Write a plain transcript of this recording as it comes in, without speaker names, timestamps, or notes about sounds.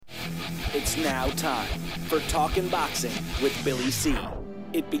It's now time for Talkin' Boxing with Billy C.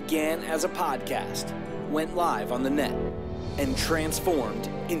 It began as a podcast, went live on the net, and transformed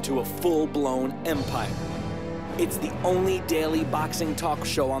into a full-blown empire. It's the only daily boxing talk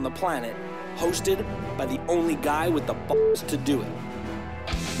show on the planet, hosted by the only guy with the balls to do it.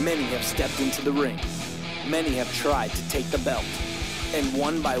 Many have stepped into the ring. Many have tried to take the belt. And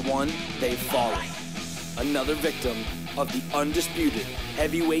one by one, they've fallen. Another victim of the undisputed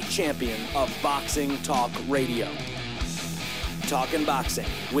heavyweight champion of Boxing Talk Radio. Talkin' Boxing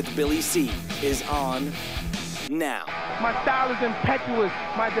with Billy C is on now. My style is impetuous,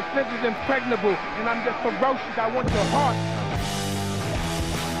 my defense is impregnable, and I'm just ferocious. I want your heart.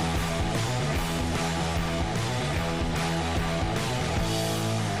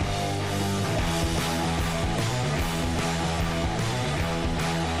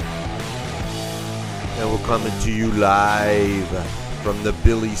 And we're coming to you live from the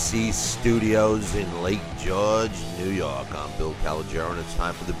Billy C Studios in Lake George, New York. I'm Bill Calogero, and it's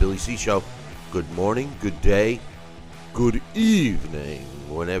time for the Billy C Show. Good morning, good day, good evening,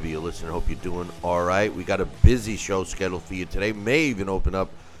 whenever you listen. I hope you're doing all right. We got a busy show scheduled for you today. May even open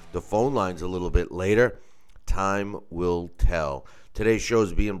up the phone lines a little bit later. Time will tell. Today's show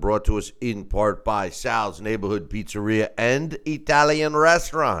is being brought to us in part by Sal's Neighborhood Pizzeria and Italian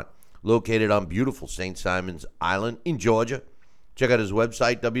Restaurant, located on beautiful St. Simons Island in Georgia. Check out his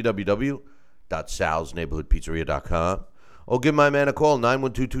website, www.salsneighborhoodpizzeria.com, or give my man a call,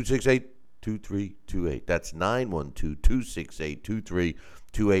 912-268-2328. That's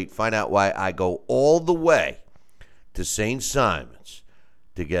 912-268-2328. Find out why I go all the way to St. Simons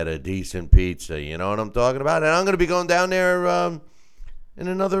to get a decent pizza. You know what I'm talking about? And I'm going to be going down there in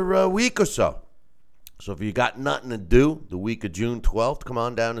another week or so. So if you got nothing to do the week of June 12th, come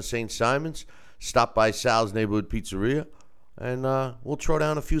on down to St. Simons, stop by Sal's Neighborhood Pizzeria, and we'll throw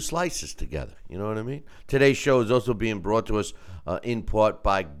down a few slices together. You know what I mean? Today's show is also being brought to us in part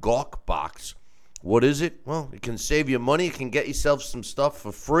by Gawk Box. What is it? Well, it can save you money. It can get yourself some stuff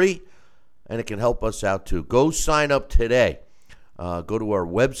for free, and it can help us out too. Go sign up today. Go to our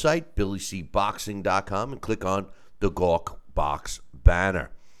website, BillyCBoxing.com, and click on the Gawk Box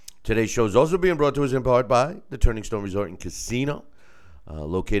banner. Today's show is also being brought to us in part by the Turning Stone Resort and Casino,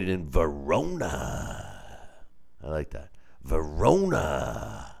 located in Verona. I like that.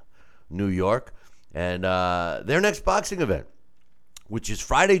 Verona, New York. And their next boxing event, which is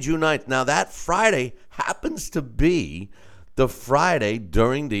Friday, June 9th. Now, that Friday happens to be the Friday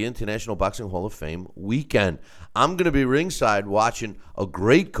during the International Boxing Hall of Fame weekend. I'm going to be ringside watching a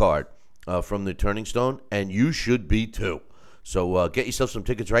great card from the Turning Stone, and you should be too. So get yourself some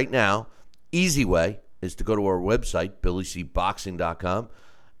tickets right now. Easy way is to go to our website, BillyCBoxing.com,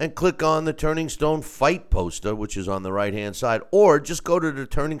 and click on the Turning Stone fight poster, which is on the right-hand side, or just go to the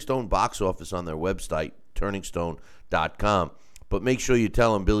Turning Stone box office on their website, turningstone.com. But make sure you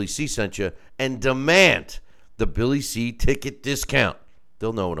tell them Billy C sent you and demand the Billy C ticket discount.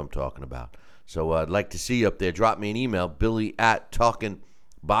 They'll know what I'm talking about. So I'd like to see you up there. Drop me an email,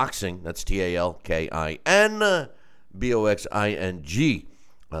 billy@talkinboxing, that's TALKIN,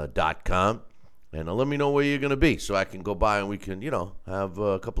 BOXING.com, and let me know where you're going to be so I can go by and we can, have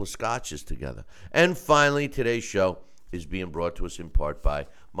a couple of scotches together. And finally, today's show is being brought to us in part by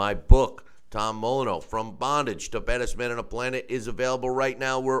my book, Tom Molyneux, From Bondage to Baddest Man on the Planet, is available right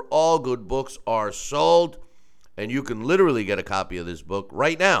now where all good books are sold, and you can literally get a copy of this book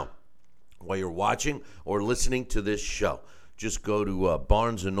right now while you're watching or listening to this show. Just go to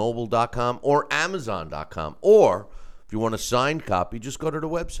barnesandnoble.com or amazon.com, or if you want a signed copy, just go to the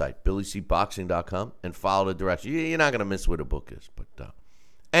website, billycboxing.com, and follow the directions. You're not going to miss where the book is. But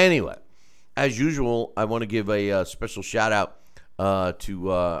anyway, as usual, I want to give a special shout-out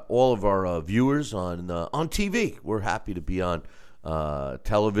to all of our viewers on TV. We're happy to be on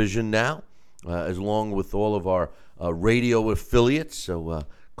television now, as long with all of our radio affiliates. So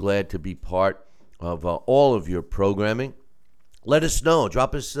glad to be part of all of your programming. Let us know.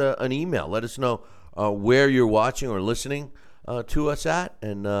 Drop us an email. Let us know where you're watching or listening to us at,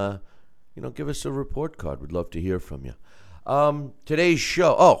 and give us a report card. We'd love to hear from you. Today's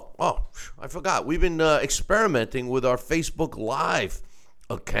show. Oh, I forgot. We've been experimenting with our Facebook Live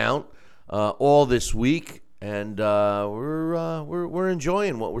account all this week, and we're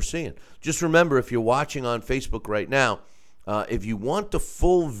enjoying what we're seeing. Just remember, if you're watching on Facebook right now, if you want the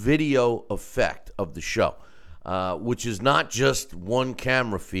full video effect of the show, which is not just one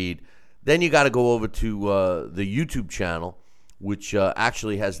camera feed, then you got to go over to the YouTube channel, which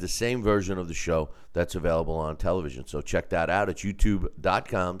actually has the same version of the show that's available on television. So check that out at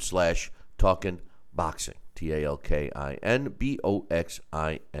youtube.com/talkinboxing,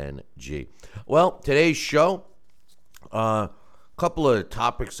 TalkinBoxing. Well, today's show, a couple of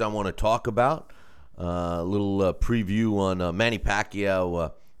topics I want to talk about. A little preview on Manny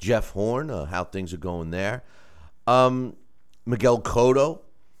Pacquiao, Jeff Horn, how things are going there. Miguel Cotto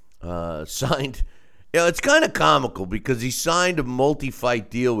signed. It's kind of comical because he signed a multi-fight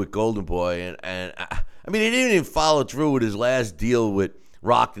deal with Golden Boy, and I mean, he didn't even follow through with his last deal with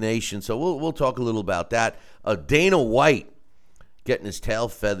Rock Nation. So we'll talk a little about that. Dana White getting his tail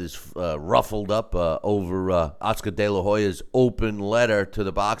feathers ruffled up over Oscar De La Hoya's open letter to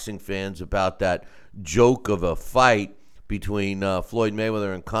the boxing fans about that joke of a fight between Floyd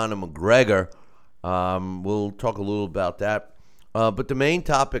Mayweather and Conor McGregor. We'll talk a little about that. But the main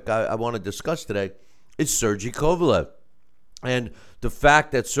topic I want to discuss today is Sergey Kovalev. And the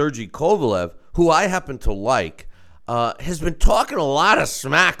fact that Sergey Kovalev, who I happen to like, has been talking a lot of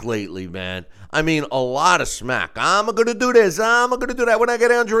smack lately, man. I mean, a lot of smack. I'm going to do this. I'm going to do that. When I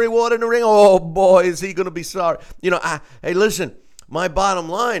get Andre Ward in the ring, oh, boy, is he going to be sorry. Hey, listen, my bottom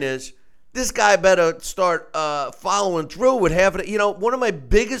line is this guy better start following through with half of it. One of my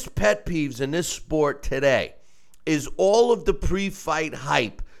biggest pet peeves in this sport today is all of the pre-fight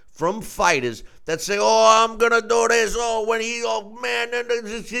hype from fighters that say, oh, I'm going to do this. I'm going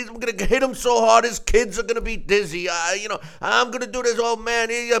to hit him so hard his kids are going to be dizzy. I'm going to do this. Oh,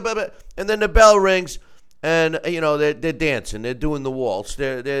 man. And then the bell rings, and, they're dancing. They're doing the waltz.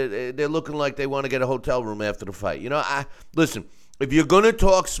 They're looking like they want to get a hotel room after the fight. Listen, if you're going to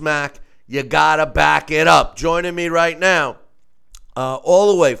talk smack, you got to back it up. Joining me right now,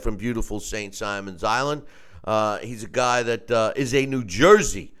 all the way from beautiful St. Simons Island, he's a guy that is a New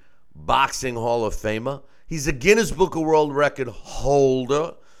Jersey Boxing Hall of Famer. He's a Guinness Book of World Record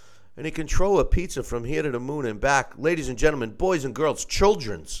holder, and he can throw a pizza from here to the moon and back. Ladies and gentlemen, boys and girls,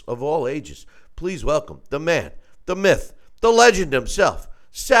 childrens of all ages, please welcome the man, the myth, the legend himself,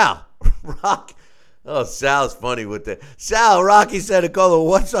 Sal Rock. Oh, Sal's funny with that. Sal, Rocky said to Colo,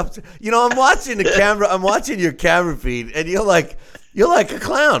 what's up? I'm watching the camera. I'm watching your camera feed, and you're like a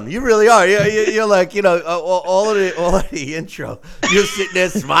clown. You really are. You're like, all of the intro. You're sitting there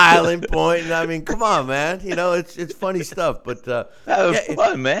smiling, pointing. I mean, come on, man. It's funny stuff. But having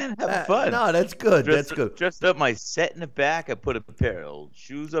fun, man. Having fun. No, that's good. That's good. Dressed up my set in the back. I put a pair of old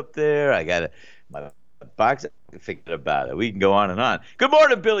shoes up there. I got my box. Thinking about it. We can go on and on. Good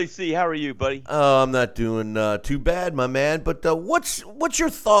morning, Billy C. How are you, buddy? Oh, I'm not doing too bad, my man. But what's your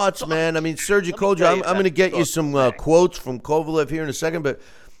thoughts, man? I mean, Sergey Kovalev, I'm going to get you some quotes from Kovalev here in a second. But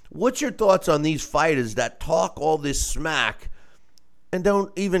what's your thoughts on these fighters that talk all this smack and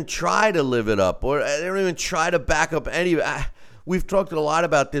don't even try to live it up, or they don't even try to back up any? We've talked a lot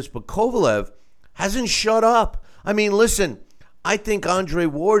about this, but Kovalev hasn't shut up. I mean, listen. I think Andre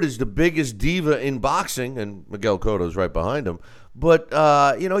Ward is the biggest diva in boxing, and Miguel Cotto's right behind him. But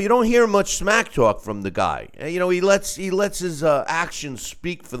you don't hear much smack talk from the guy. He lets his actions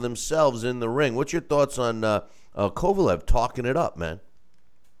speak for themselves in the ring. What's your thoughts on Kovalev talking it up, man?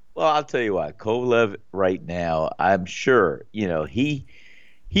 Well, I'll tell you what, Kovalev right now, I'm sure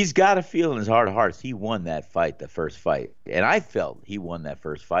he's got a feel in his heart of hearts he won that fight, the first fight, and I felt he won that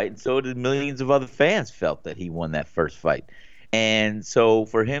first fight, and so did millions of other fans felt that he won that first fight. And so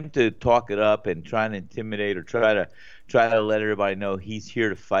for him to talk it up and try to intimidate or try to let everybody know he's here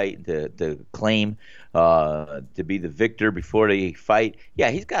to fight, to claim to be the victor before they fight,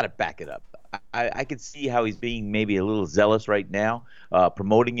 yeah, he's got to back it up. I could see how he's being maybe a little zealous right now,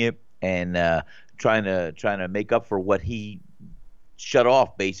 promoting it and trying to make up for what he shut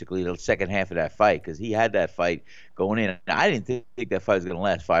off basically the second half of that fight, because he had that fight going in. I didn't think that fight was going to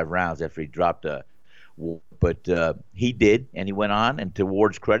last 5 rounds after he dropped but he did, and he went on, and to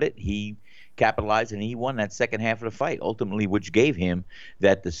Ward's credit, he capitalized, and he won that second half of the fight, ultimately, which gave him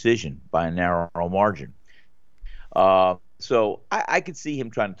that decision by a narrow margin. So I could see him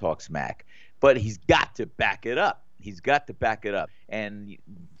trying to talk smack, but he's got to back it up. He's got to back it up. And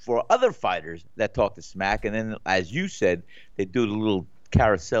for other fighters that talk the smack, and then, as you said, they do the little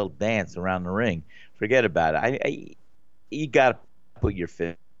carousel dance around the ring, forget about it. You got to put your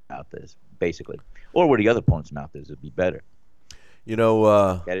fist out this, basically. Or where the other opponent's mouth is, it'd be better.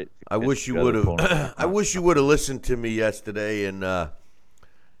 I wish you would have. I wish you would have listened to me yesterday and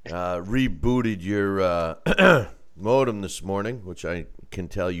rebooted your modem this morning, which I can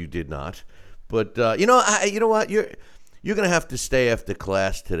tell you did not. But you know what? You're gonna have to stay after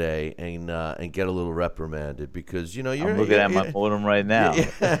class today and get a little reprimanded, because you're. I'm looking at my modem right now.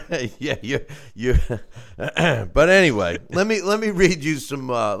 Yeah, you're. But anyway, let me read you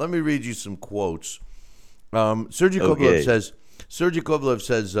some quotes. Sergey Kovalev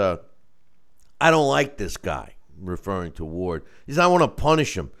says, I don't like this guy, referring to Ward. He says, I want to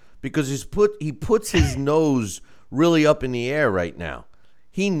punish him because he puts his nose really up in the air right now.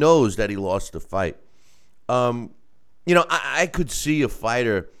 He knows that he lost the fight. I could see a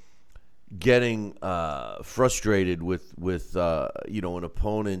fighter getting frustrated with an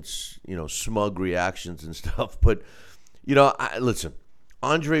opponent's smug reactions and stuff. But listen,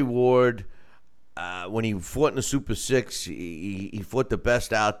 Andre Ward, when he fought in the Super 6, he fought the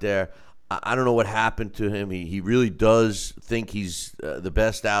best out there. I don't know what happened to him. He really does think he's the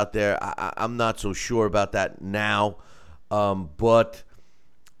best out there. I'm not so sure about that now, but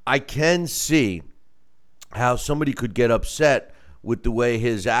I can see how somebody could get upset with the way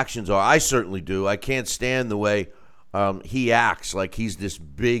his actions are. I certainly do. I can't stand the way he acts like he's this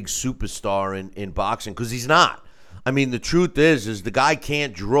big superstar in boxing, because he's not. I mean, the truth is the guy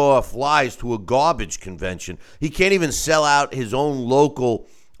can't draw flies to a garbage convention. He can't even sell out his own local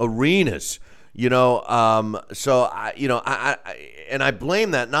arenas, So I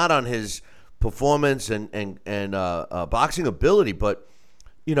blame that not on his performance and boxing ability, but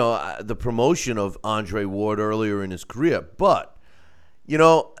the promotion of Andre Ward earlier in his career. But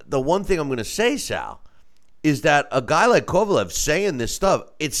the one thing I'm going to say, Sal, is that a guy like Kovalev saying this stuff,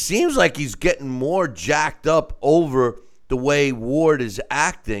 it seems like he's getting more jacked up over the way Ward is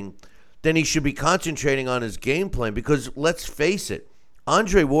acting than he should be concentrating on his game plan. Because let's face it,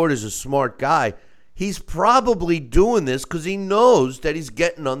 Andre Ward is a smart guy. He's probably doing this because he knows that he's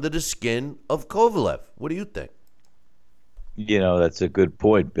getting under the skin of Kovalev. What do you think? That's a good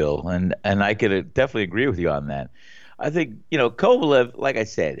point, Bill, and I could definitely agree with you on that. I think, Kovalev, like I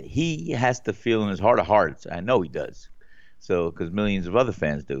said, he has to feel in his heart of hearts, I know he does, so because millions of other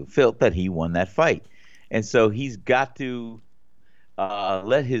fans do, felt that he won that fight. And so he's got to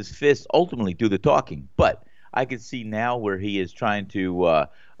let his fist ultimately do the talking. But I can see now where he is trying to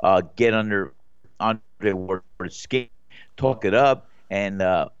get under Andre Ward's skin, talk it up. And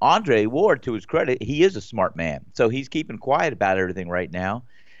Andre Ward, to his credit, he is a smart man. So he's keeping quiet about everything right now.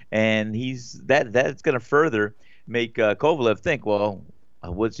 And that's going to further make Kovalev think, well,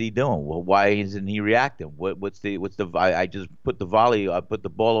 what's he doing? Well, why isn't he reacting? I just put the volley, I put the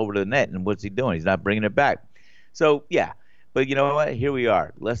ball over the net, and what's he doing? He's not bringing it back. So, yeah. But you know what? Here we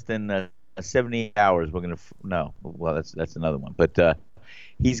are. Less than 78 hours. We're going to no. Well, that's another one. But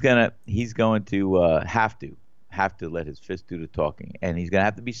he's going to have to let his fist do the talking, and he's going to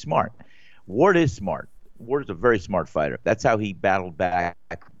have to be smart. Ward is smart. Ward is a very smart fighter. That's how he battled back,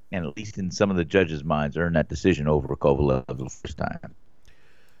 and at least in some of the judges' minds, earned that decision over Kovalev the first time.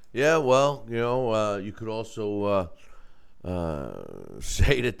 Yeah, well, you could also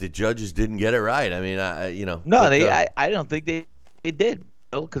say that the judges didn't get it right. I mean, No, I don't think they did,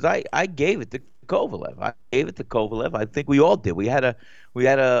 because I gave it to Kovalev. I think we all did. We had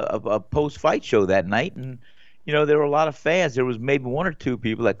a post-fight show that night, and there were a lot of fans. There was maybe one or two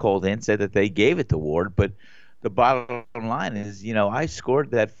people that called in, said that they gave it to Ward. But the bottom line is, I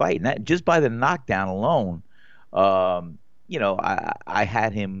scored that fight. And that, just by the knockdown alone, I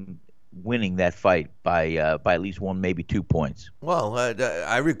had him winning that fight by at least 1, maybe 2 points. Well,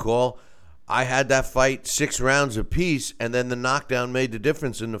 I recall I had that fight 6 rounds apiece, and then the knockdown made the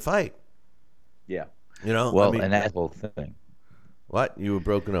difference in the fight. Yeah. Well, and that whole thing. What? You were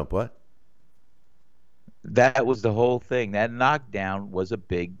broken up, what? That was the whole thing. That knockdown was a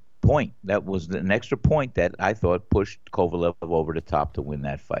big point. That was an extra point that I thought pushed Kovalev over the top to win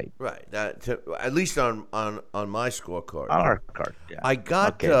that fight. Right. At least on my scorecard. On our card, yeah.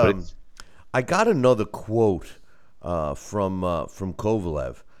 I got another quote from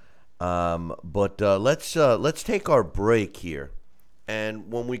Kovalev, but let's take our break here,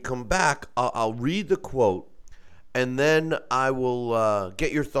 and when we come back, I'll read the quote, and then I will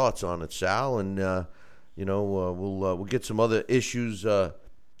get your thoughts on it, Sal, and. We'll get some other issues out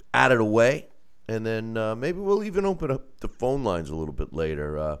of the way, and then maybe we'll even open up the phone lines a little bit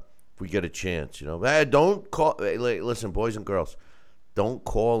later if we get a chance. Don't call. Listen, boys and girls, don't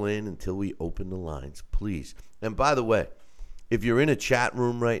call in until we open the lines, please. And by the way, if you're in a chat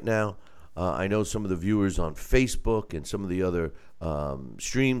room right now, I know some of the viewers on Facebook and some of the other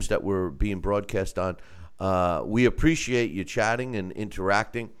streams that we're being broadcast on. We appreciate you chatting and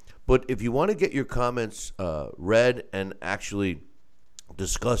interacting. But if you want to get your comments read and actually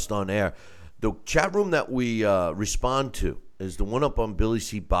discussed on air, the chat room that we respond to is the one up on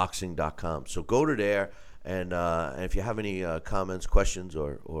BillyCBoxing.com. So go to there, and if you have any comments, questions,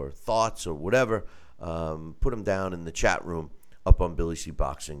 or thoughts or whatever, put them down in the chat room up on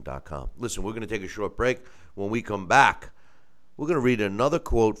BillyCBoxing.com. Listen, we're going to take a short break. When we come back, we're going to read another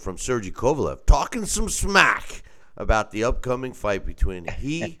quote from Sergey Kovalev, talking some smack about the upcoming fight between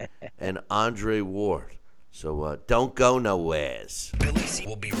he and Andre Ward. So don't go nowheres. Billy C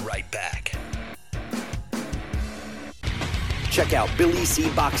will be right back. Check out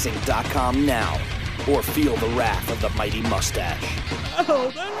BillyCBoxing.com now, or feel the wrath of the mighty mustache.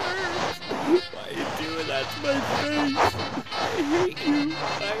 Oh, that hurts. Why are you doing that to my face? I hate you.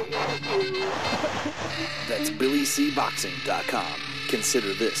 That's BillyCBoxing.com.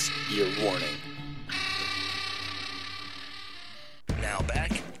 Consider this your warning. Now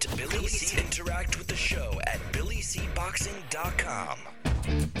back to Billy C. Interact with the show at BillyCBoxing.com.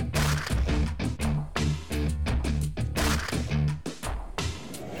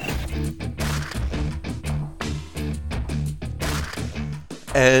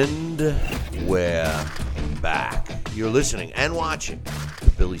 And we're back. You're listening and watching the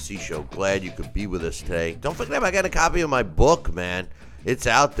Billy C Show. Glad you could be with us today. Don't forget, I got a copy of my book, man. It's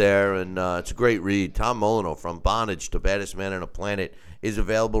out there, and it's a great read. Tom Molyneux, From Bondage to Baddest Man on the Planet, is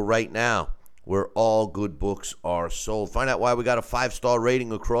available right now where all good books are sold. Find out why we got a 5-star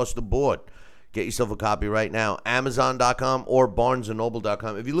rating across the board. Get yourself a copy right now. Amazon.com or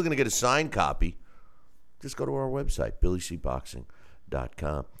BarnesandNoble.com. If you're looking to get a signed copy, just go to our website,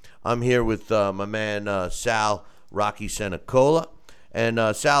 BillyCBoxing.com. I'm here with my man Sal Rocky Senecola. And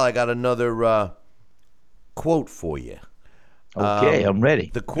Sal, I got another quote for you. Okay, I'm ready.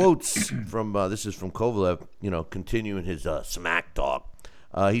 The quotes from this is from Kovalev, continuing his smack talk.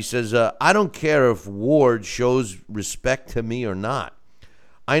 He says, I don't care if Ward shows respect to me or not.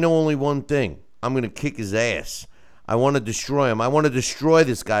 I know only one thing. I'm going to kick his ass. I want to destroy him. I want to destroy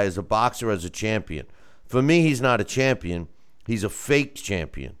this guy as a boxer, as a champion. For me, he's not a champion. He's a fake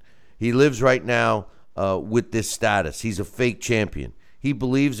champion. He lives right now with this status. He's a fake champion. He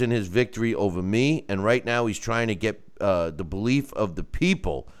believes in his victory over me, and right now he's trying to get the belief of the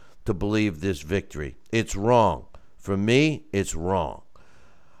people to believe this victory. It's wrong. For me, it's wrong.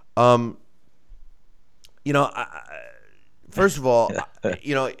 First of all,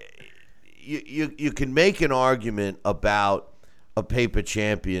 you can make an argument about a paper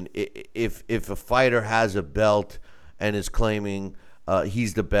champion if a fighter has a belt and is claiming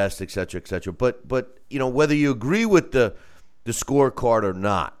he's the best, et cetera, et cetera. But whether you agree with the scorecard or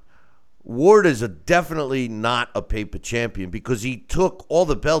not, Ward is definitely not a paper champion because he took all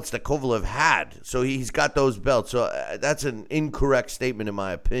the belts that Kovalev had. So he's got those belts. So that's an incorrect statement in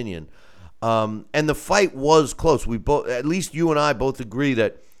my opinion. And the fight was close. We both, at least you and I both agree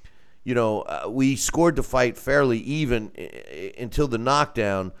that, we scored the fight fairly even until the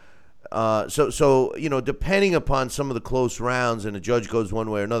knockdown. So depending upon some of the close rounds and the judge goes one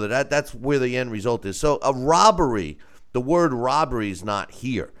way or another, that's where the end result is. So a robbery, the word robbery is not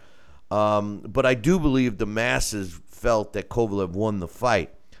here. But I do believe the masses felt that Kovalev won the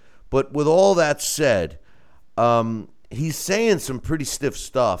fight. But with all that said, he's saying some pretty stiff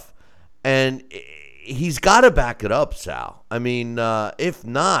stuff, and he's got to back it up, Sal. I mean, if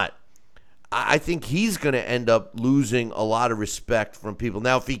not, I think he's going to end up losing a lot of respect from people.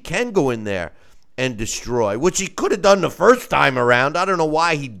 Now, if he can go in there and destroy, which he could have done the first time around, I don't know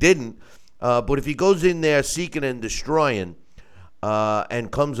why he didn't, but if he goes in there seeking and destroying,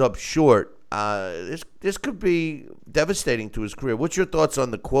 and comes up short, this could be devastating to his career. What's your thoughts on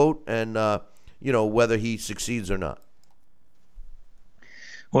the quote and, whether he succeeds or not?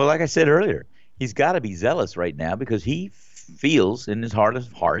 Well, like I said earlier, he's got to be zealous right now because he feels in his heart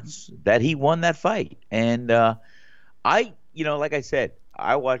of hearts that he won that fight. And like I said,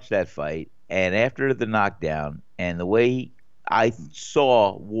 I watched that fight, and after the knockdown and the way I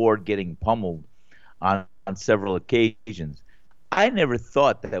saw Ward getting pummeled on several occasions, I never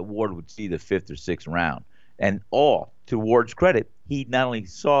thought that Ward would see the 5th or 6th round. And to Ward's credit, he not only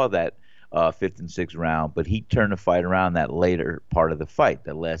saw that 5th and 6th round, but he turned the fight around that later part of the fight,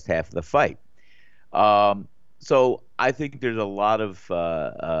 the last half of the fight. So I think there's a lot of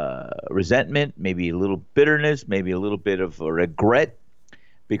resentment, maybe a little bitterness, maybe a little bit of regret,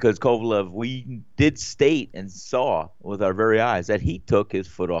 because Kovalev, we did state and saw with our very eyes that he took his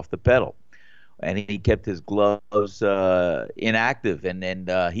foot off the pedal. And he kept his gloves inactive, and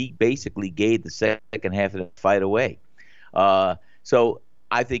he basically gave the second half of the fight away. So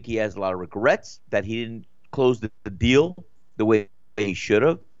I think he has a lot of regrets that he didn't close the deal the way he should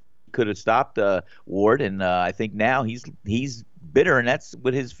have. Could have stopped Ward, and I think now he's bitter, and that's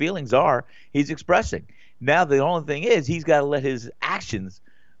what his feelings are. He's expressing. Now the only thing is he's got to let his actions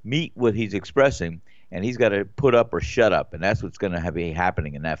meet what he's expressing, and he's got to put up or shut up, and that's what's going to be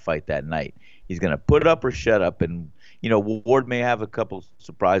happening in that fight that night. He's going to put up or shut up, and Ward may have a couple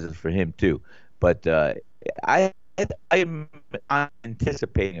surprises for him too. But I'm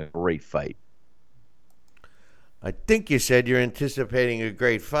anticipating a great fight. I think you said you're anticipating a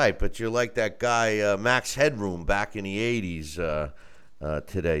great fight, but you're like that guy Max Headroom back in the '80s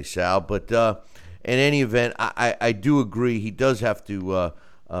today, Sal. But in any event, I do agree he does have to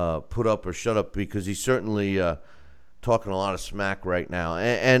put up or shut up, because he's certainly talking a lot of smack right now.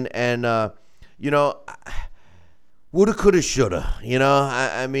 And you know, woulda, coulda, shoulda. You know,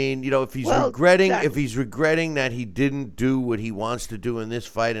 I mean, you know, if he's regretting that he didn't do what he wants to do in this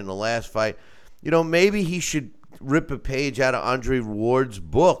fight and the last fight, you know, maybe he should rip a page out of Andre Ward's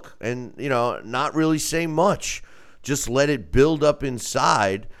book and, you know, not really say much. Just let it build up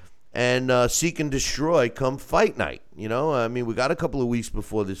inside and seek and destroy come fight night. You know, I mean, we got a couple of weeks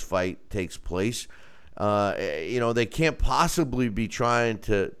before this fight takes place. You know, they can't possibly be trying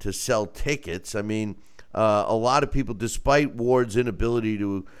to sell tickets. I mean, a lot of people, despite Ward's inability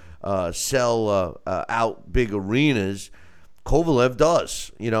to sell out big arenas, Kovalev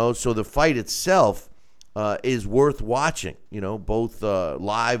does, you know, so the fight itself is worth watching, you know, both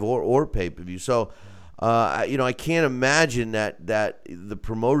live or pay-per-view. So, you know, I can't imagine that the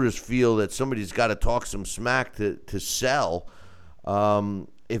promoters feel that somebody's got to talk some smack to sell.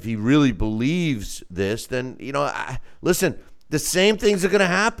 If he really believes this, then, you know, listen, the same things are going to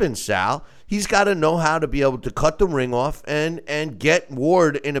happen, Sal. He's got to know how to be able to cut the ring off and get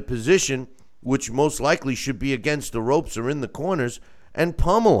Ward in a position which most likely should be against the ropes or in the corners, and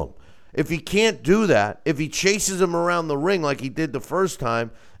pummel him. If he can't do that, if he chases him around the ring like he did the first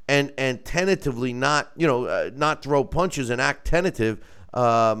time and tentatively not throw punches and act tentative,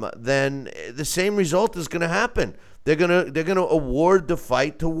 then the same result is going to happen. They're gonna award the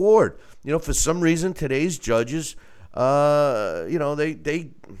fight to Ward. You know, for some reason today's judges, you know, they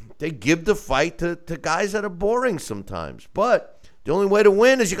give the fight to guys that are boring sometimes. But the only way to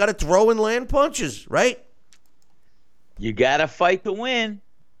win is you got to throw and land punches, right? You got to fight to win.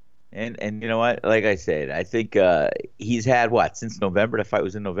 And you know what? Like I said, I think he's had, since November? The fight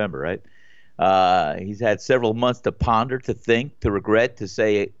was in November, right? He's had several months to ponder, to think, to regret, to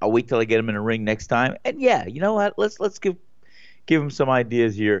say, I'll wait till I get him in the ring next time. And yeah, you know what? Let's give him some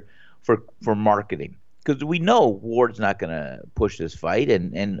ideas here for marketing. Because we know Ward's not going to push this fight,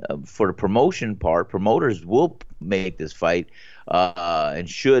 and for the promotion part, promoters will make this fight and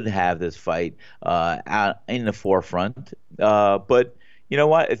should have this fight out in the forefront. But you know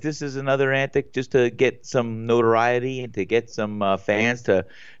what? If this is another antic just to get some notoriety and to get some fans to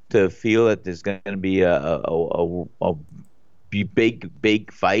feel that there's going to be a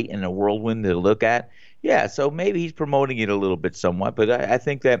big fight and a whirlwind to look at, yeah. So maybe he's promoting it a little bit somewhat, but I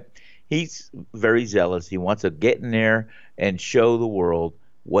think that he's very zealous. He wants to get in there and show the world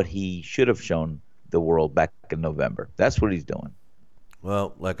what he should have shown the world back in November. That's what he's doing.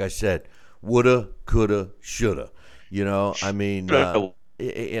 Well, like I said, woulda, coulda, shoulda. You know, I mean,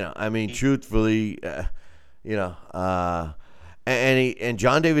 truthfully, you know, and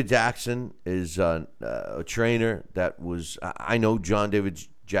John David Jackson is a trainer that was. I know John David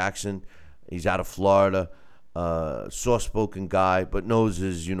Jackson. He's out of Florida. Soft-spoken guy, but knows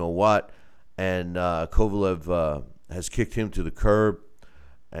his you-know-what. And Kovalev has kicked him to the curb.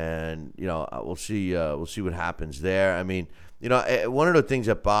 And, you know, we'll see what happens there. I mean, you know, one of the things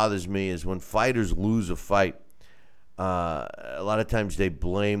that bothers me is when fighters lose a fight, a lot of times they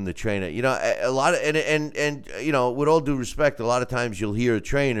blame the trainer. You know, and you know, with all due respect, a lot of times you'll hear a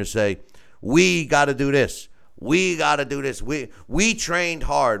trainer say, we got to do this. We got to do this. We trained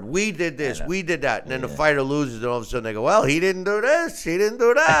hard. We did this. We did that. And then the fighter loses, and all of a sudden they go, well, he didn't do this. He didn't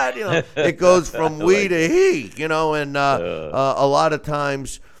do that. You know, it goes from we to he, you know, and a lot of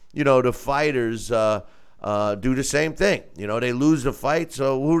times, you know, the fighters do the same thing. You know, they lose the fight,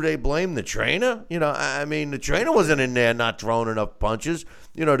 so who do they blame? The trainer? You know, I mean, the trainer wasn't in there not throwing enough punches.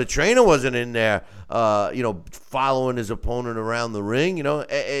 You know, the trainer wasn't in there, you know, following his opponent around the ring. You know,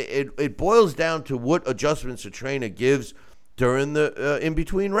 it boils down to what adjustments a trainer gives during the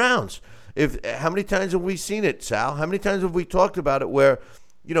in-between rounds. How many times have we seen it, Sal? How many times have we talked about it where,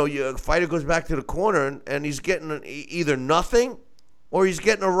 you know, a fighter goes back to the corner and he's getting either nothing or he's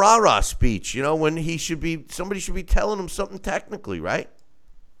getting a rah-rah speech, you know, when somebody should be telling him something technically, right?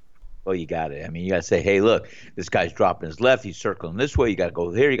 Well, you got it. I mean, you got to say, hey, look, this guy's dropping his left. He's circling this way. You got to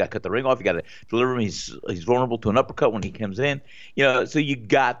go here. You got to cut the ring off. You got to deliver him. He's vulnerable to an uppercut when he comes in. You know, so you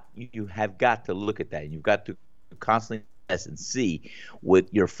have got to look at that. And you've got to constantly assess and see what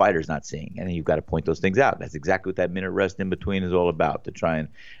your fighter's not seeing. And then you've got to point those things out. That's exactly what that minute rest in between is all about, to try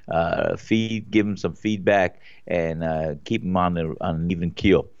and give him some feedback and keep him on an even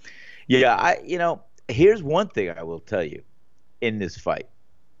keel. Yeah, you know, here's one thing I will tell you in this fight.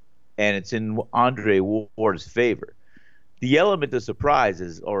 And it's in Andre Ward's favor. the element of surprise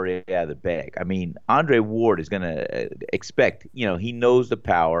is already out of the bag. I mean, Andre Ward is going to expect. He knows the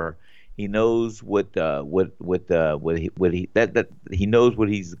power. He knows what he knows what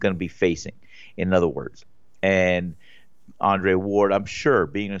he's going to be facing. In other words, and Andre Ward, I'm sure,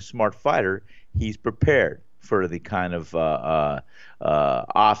 being a smart fighter, he's prepared for the kind of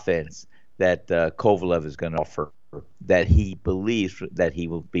offense that Kovalev is going to offer, that he believes that he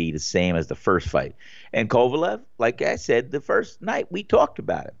will be the same as the first fight. And Kovalev, like I said, the first night we talked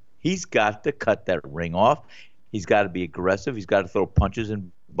about it. He's got to cut that ring off. He's got to be aggressive. He's got to throw punches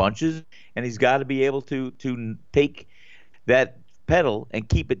and bunches, and he's got to be able to take that pedal and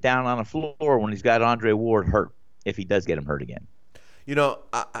keep it down on the floor when he's got Andre Ward hurt, if he does get him hurt again.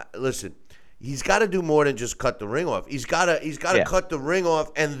 Listen, he's got to do more than just cut the ring off. He's got to cut the ring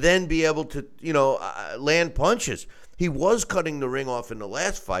off and then be able to, land punches. He was cutting the ring off in the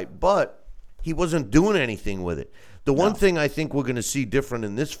last fight, but he wasn't doing anything with it. The one thing I think we're going to see different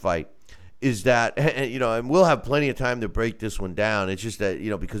in this fight is that, and we'll have plenty of time to break this one down. It's just that,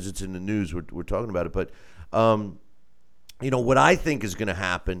 because it's in the news, we're talking about it. But, what I think is going to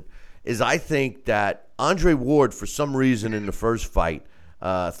happen is I think that Andre Ward, for some reason in the first fight,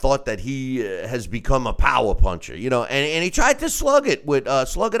 thought that he has become a power puncher, and he tried to slug it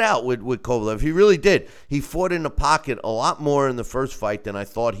out with Kovalev. He really did. He fought in the pocket a lot more in the first fight than I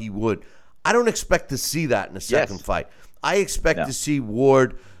thought he would. I don't expect to see that in the second fight. I expect to see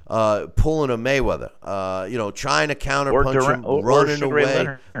Ward pulling a Mayweather, trying to counterpunch him,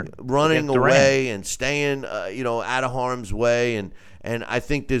 running away and staying, out of harm's way. And I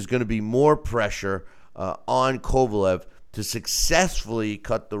think there's going to be more pressure on Kovalev to successfully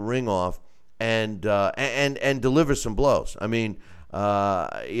cut the ring off and deliver some blows. I mean,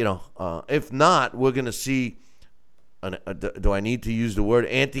 if not, we're going to see, do I need to use the word,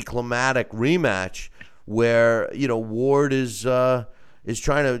 anticlimactic rematch where, Ward is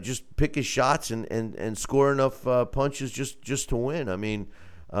trying to just pick his shots and score enough punches just to win. I mean,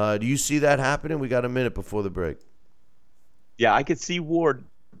 do you see that happening? We got a minute before the break. Yeah, I could see Ward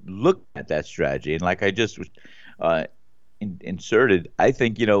look at that strategy, and like I just inserted, I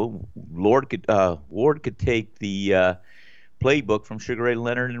think Ward could take the playbook from Sugar Ray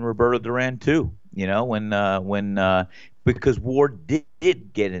Leonard and Roberto Duran too. Because Ward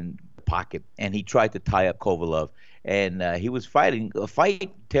did get in the pocket and he tried to tie up Kovalev. And he was fighting a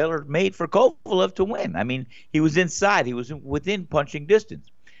fight tailor-made for Kovalev to win. I mean, he was inside. He was within punching distance.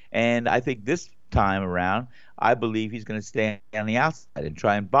 And I think this time around, I believe he's going to stay on the outside and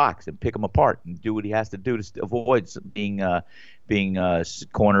try and box and pick him apart and do what he has to do to avoid being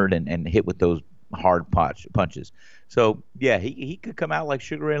cornered and hit with those hard punches. So, yeah, he could come out like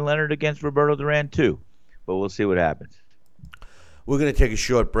Sugar Ray Leonard against Roberto Duran too. But we'll see what happens. We're going to take a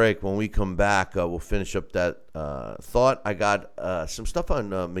short break. When we come back, we'll finish up that thought. I got some stuff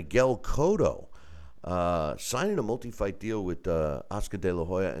on Miguel Cotto signing a multi-fight deal with Oscar De La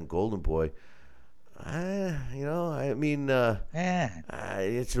Hoya and Golden Boy. It's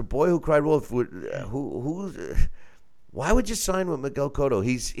a boy who cried wolf. Why would you sign with Miguel Cotto?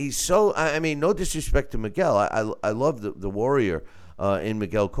 He's so. I mean, no disrespect to Miguel. I love the warrior in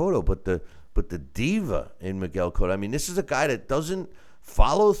Miguel Cotto, but the diva in Miguel Cotto. I mean, this is a guy that doesn't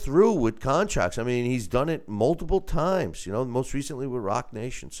follow through with contracts. I mean, he's done it multiple times, most recently with Rock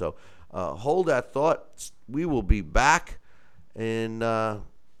Nation. So hold that thought. We will be back in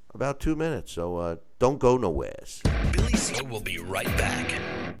about 2 minutes. So don't go nowhere. Billy C will be right back.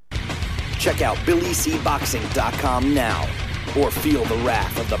 Check out BillyCBoxing.com now or feel the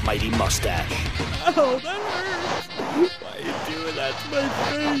wrath of the mighty mustache. Oh, that hurts. Why are you doing that to my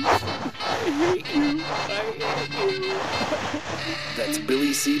face? I hate you. That's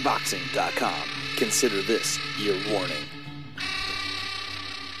BillyCBoxing.com. Consider this your warning.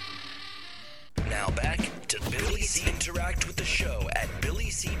 Now back to Billy C. Interact with the show at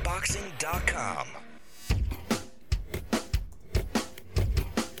BillyCBoxing.com.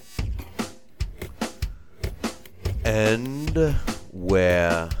 And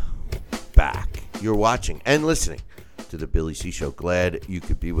we're back. You're watching and listening to the Billy C Show. Glad you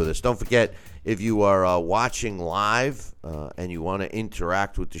could be with us. Don't forget, if you are watching live and you want to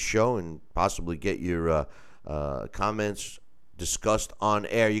interact with the show and possibly get your comments discussed on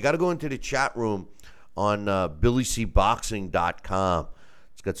air, you got to go into the chat room on BillyCBoxing.com.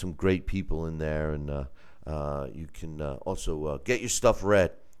 It's got some great people in there, and you can also get your stuff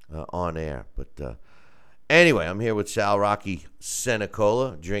read on air. But anyway, I'm here with Sal Rocky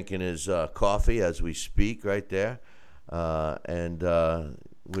Senecola, drinking his coffee as we speak right there, and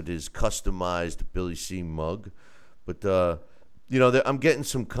with his customized Billy C mug. But, I'm getting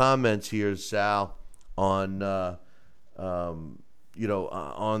some comments here, Sal, on on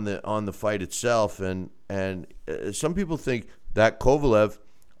the fight itself, and some people think that Kovalev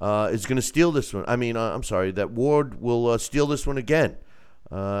is going to steal this one. I mean, I'm sorry, that Ward will steal this one again.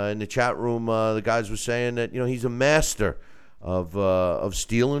 In the chat room, the guys were saying that he's a master of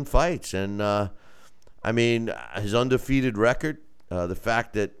stealing fights, and I mean his undefeated record, the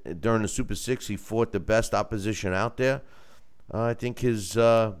fact that during the Super 6 he fought the best opposition out there. I think his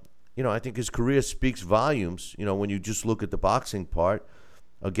career speaks volumes. When you just look at the boxing part.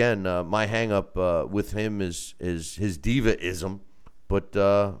 Again, my hang-up with him is his diva-ism, but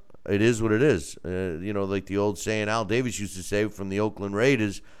it is what it is. Like the old saying Al Davis used to say from the Oakland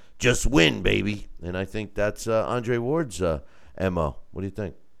Raiders, just win, baby. And I think that's Andre Ward's MO. What do you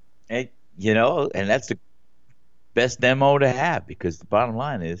think? Hey, and that's the best MO to have, because the bottom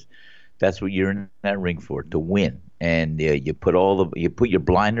line is that's what you're in that ring for, to win. And you put your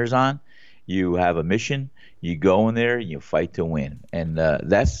blinders on, you have a mission, you go in there, you fight to win. And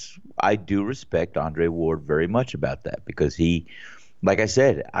I do respect Andre Ward very much about that, because he, like I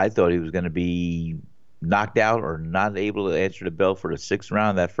said, I thought he was going to be knocked out or not able to answer the bell for the 6th round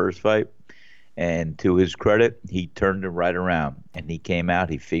of that first fight. And to his credit, he turned it right around, and he came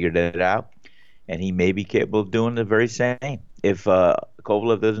out, he figured it out, and he may be capable of doing the very same if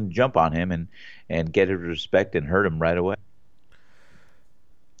Kovalev doesn't jump on him and get his respect and hurt him right away.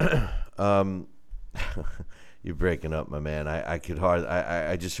 You're breaking up, my man. I could hardly.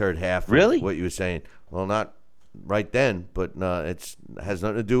 I just heard half of Really? what you were saying. Well, not right then, but it has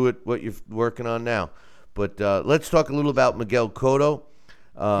nothing to do with what you're working on now. But let's talk a little about Miguel Cotto.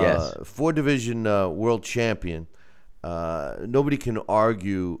 Yes. 4-division world champion. Nobody can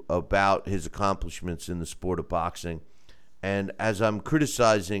argue about his accomplishments in the sport of boxing. And as I'm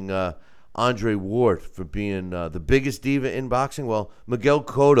criticizing Andre Ward for being the biggest diva in boxing, well, Miguel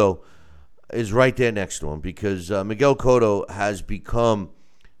Cotto is right there next to him, because Miguel Cotto has become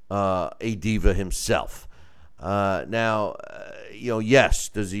a diva himself. Now, yes,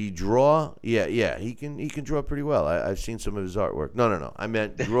 does he draw? Yeah, he can draw pretty well. I've seen some of his artwork. No, I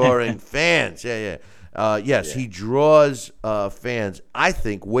meant drawing fans. Yes, he draws fans, I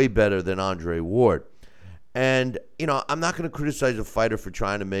think, way better than Andre Ward. And, I'm not going to criticize a fighter for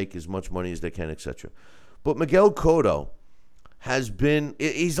trying to make as much money as they can, etc. But Miguel Cotto has been,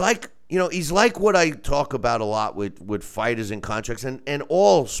 he's like what I talk about a lot with fighters and contracts and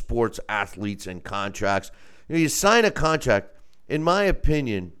all sports athletes and contracts. You sign a contract, in my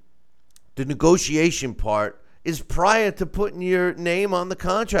opinion, the negotiation part is prior to putting your name on the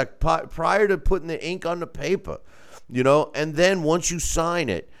contract, prior to putting the ink on the paper, and then once you sign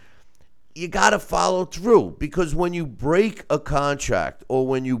it, you got to follow through, because when you break a contract or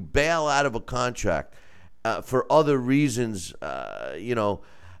when you bail out of a contract for other reasons,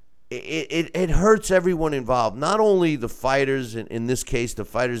 it hurts everyone involved, not only the fighters, in this case, the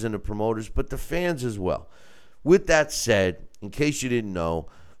fighters and the promoters, but the fans as well. With that said, in case you didn't know,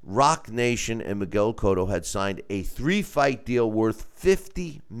 Rock Nation and Miguel Cotto had signed a 3-fight deal worth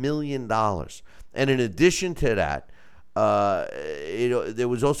 $50 million. And in addition to that, there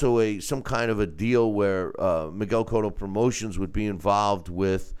was also some kind of a deal where Miguel Cotto Promotions would be involved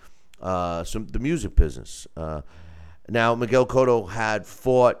with the music business. Now, Miguel Cotto had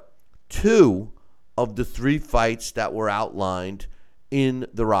fought 2 of the 3 fights that were outlined in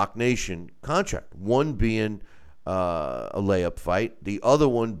the Rock Nation contract, one being a layup fight, the other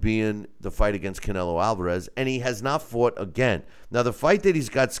one being the fight against Canelo Alvarez, and he has not fought again. Now, the fight that he's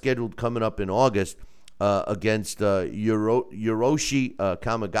got scheduled coming up in August against Hiroshi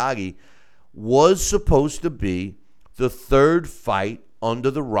Kamagagi was supposed to be the 3rd fight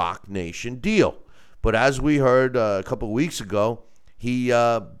under the Rock Nation deal. But as we heard a couple of weeks ago, he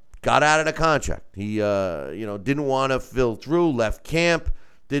got out of the contract. He didn't want to fill through, left camp,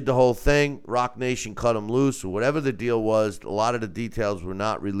 did the whole thing. Rock Nation cut him loose, or whatever the deal was. A lot of the details were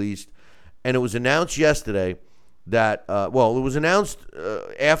not released. And it was announced yesterday that, it was announced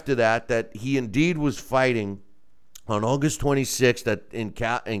after that he indeed was fighting on August 26th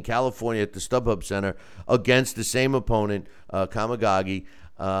in California at the StubHub Center against the same opponent, Kamagagi.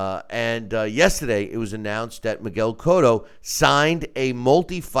 And yesterday it was announced that Miguel Cotto signed a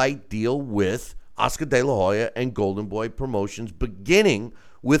multi-fight deal with Oscar De La Hoya and Golden Boy Promotions, beginning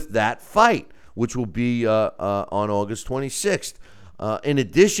with that fight, which will be on August 26th. In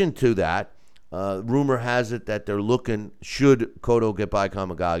addition to that, rumor has it that they're looking, should Cotto get by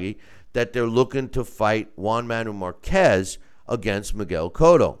Kamagagi, that they're looking to fight Juan Manuel Marquez against Miguel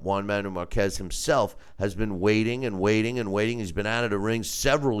Cotto. Juan Manuel Marquez himself has been waiting and waiting and waiting. He's been out of the ring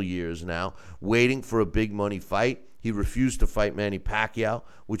several years now, waiting for a big money fight. He refused to fight Manny Pacquiao,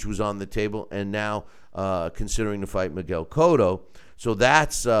 which was on the table, and now considering to fight Miguel Cotto. So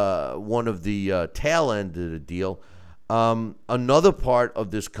that's one of the tail end of the deal. Another part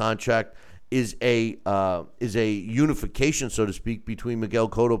of this contract is a unification, so to speak, between Miguel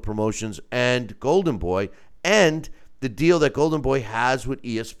Cotto Promotions and Golden Boy, and the deal that Golden Boy has with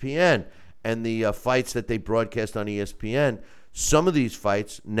ESPN and the fights that they broadcast on ESPN. Some of these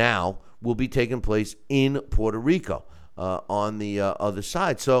fights now will be taking place in Puerto Rico on the other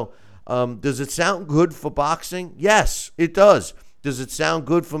side. So does it sound good for boxing? Yes, it does. Does it sound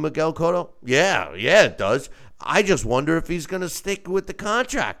good for Miguel Cotto? Yeah, it does. I just wonder if he's going to stick with the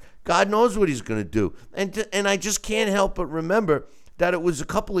contract. God knows what he's going to do. And I just can't help but remember that it was a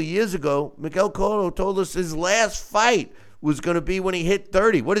couple of years ago, Miguel Cotto told us his last fight was going to be when he hit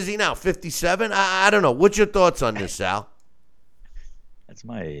 30. What is he now, 57? I don't know. What's your thoughts on this, Sal? That's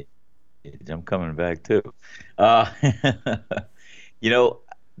my age. I'm coming back, too.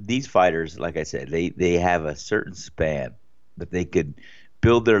 These fighters, like I said, they have a certain span that they could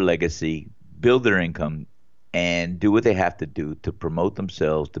build their legacy, build their income, and do what they have to do to promote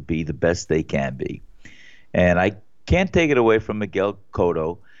themselves to be the best they can be. And I can't take it away from Miguel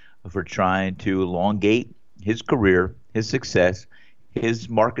Cotto for trying to elongate his career, his success, his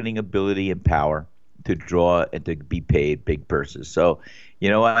marketing ability and power to draw and to be paid big purses. So, you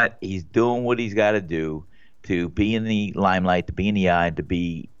know what? He's doing what he's got to do to be in the limelight, to be in the eye, to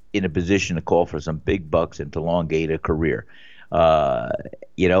be in a position to call for some big bucks and to elongate a career.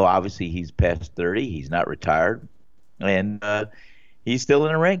 Obviously he's past 30. He's not retired. And he's still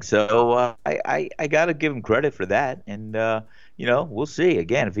in the ring. So I got to give him credit for that. And, we'll see.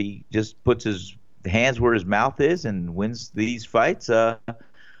 Again, if he just puts his hands where his mouth is and wins these fights,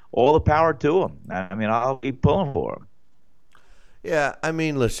 all the power to him. I mean, I'll be pulling for him. Yeah, I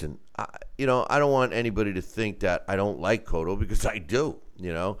mean, listen, I don't want anybody to think that I don't like Cotto, because I do,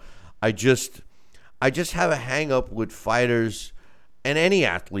 I just have a hang-up with fighters, and any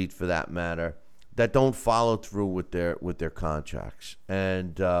athlete for that matter, that don't follow through with their contracts.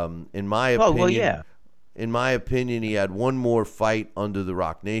 And in my opinion, he had one more fight under the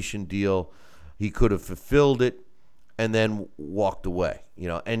Rock Nation deal. He could have fulfilled it and then walked away,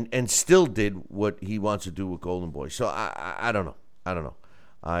 and still did what he wants to do with Golden Boy. So I don't know.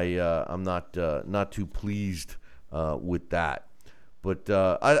 I'm not too pleased with that. But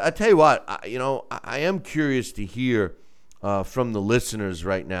I tell you what, I am curious to hear from the listeners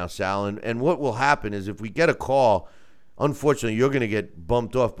right now, Sal. And what will happen is, if we get a call, unfortunately, you're going to get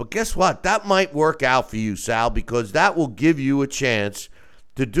bumped off. But guess what? That might work out for you, Sal, because that will give you a chance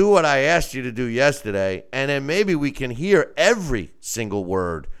to do what I asked you to do yesterday. And then maybe we can hear every single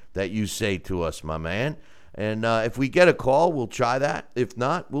word that you say to us, my man. And if we get a call, we'll try that. If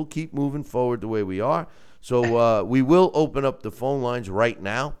not, we'll keep moving forward the way we are. So we will open up the phone lines right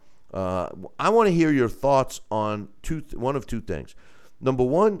now. I want to hear your thoughts on one of two things. Number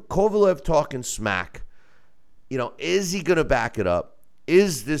one, Kovalev talking smack. Is he going to back it up?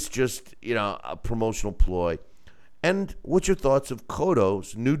 Is this just, a promotional ploy? And what's your thoughts of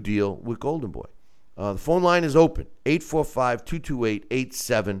Cotto's new deal with Golden Boy? The phone line is open,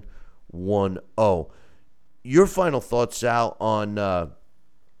 845-228-8710. Your final thoughts, Sal, on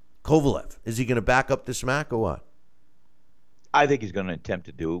Kovalev. Is he going to back up the smack or what? I think he's going to attempt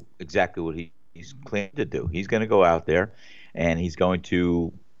to do exactly what he's claimed to do. He's going to go out there, and he's going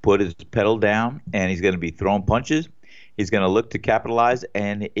to put his pedal down, and he's going to be throwing punches. He's going to look to capitalize,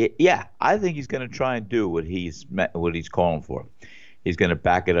 and I think he's going to try and do what he's calling for. He's going to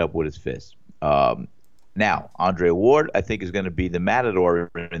back it up with his fist. Now, Andre Ward, I think, is going to be the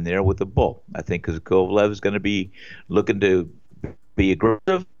matador in there with the bull. I think because Kovalev is going to be looking to be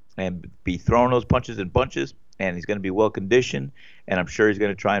aggressive and be throwing those punches and bunches, and he's going to be well-conditioned, and I'm sure he's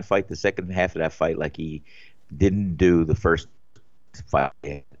going to try and fight the second half of that fight like he didn't do the first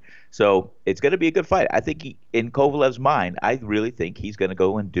fight. So it's going to be a good fight. I think in Kovalev's mind, I really think he's going to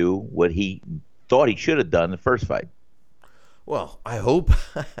go and do what he thought he should have done the first fight. Well, I hope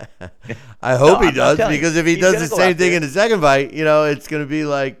he does, because if he does the same thing in the second fight, it's going to be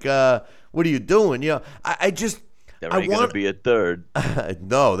like, what are you doing? There ain't going to be a third.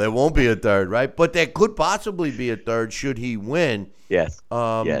 No, there won't be a third, right? But there could possibly be a third should he win. Yes.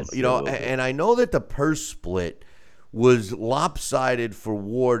 Yes. And I know that the purse split was lopsided for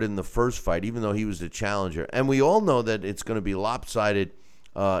Ward in the first fight, even though he was the challenger. And we all know that it's going to be lopsided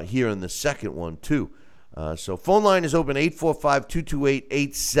here in the second one, too. So phone line is open,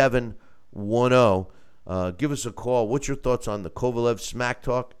 845-228-8710. Give us a call. What's your thoughts on the Kovalev smack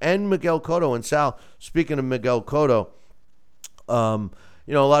talk and Miguel Cotto? And Sal, speaking of Miguel Cotto, a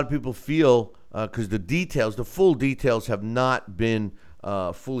lot of people feel because the full details have not been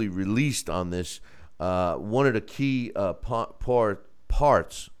fully released on this. One of the key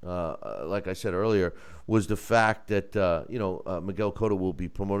parts, like I said earlier, was the fact that Miguel Cotto will be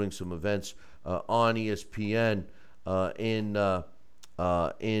promoting some events on ESPN in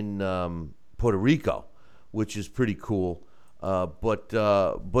Puerto Rico, which is pretty cool. But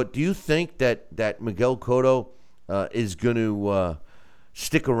do you think that Miguel Cotto is going to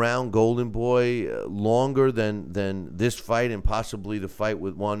stick around Golden Boy longer than this fight and possibly the fight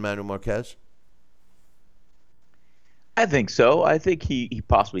with Juan Manuel Marquez? I think so. I think he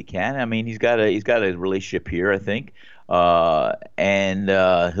possibly can. I mean, he's got a relationship here, I think, and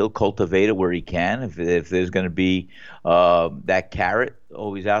he'll cultivate it where he can. If there's going to be that carrot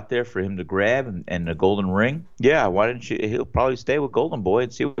always out there for him to grab and the golden ring, yeah, why didn't you? He'll probably stay with Golden Boy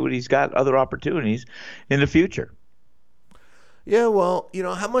and see what he's got other opportunities in the future. Yeah, well,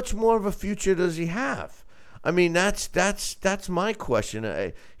 how much more of a future does he have? I mean, that's my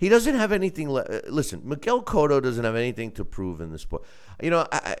question. He doesn't have anything. Listen, Miguel Cotto doesn't have anything to prove in this sport.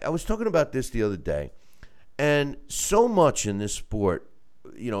 I was talking about this the other day, and so much in this sport,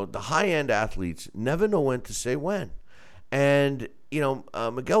 the high-end athletes never know when to say when. And,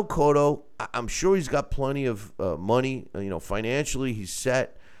 Miguel Cotto, I'm sure he's got plenty of money. Financially, he's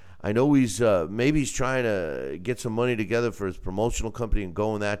set. I know maybe he's trying to get some money together for his promotional company and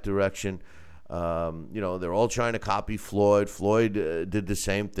go in that direction. They're all trying to copy Floyd. Floyd did the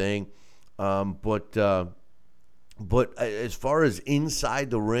same thing. But as far as inside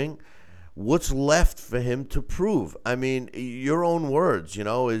the ring, what's left for him to prove? I mean, your own words,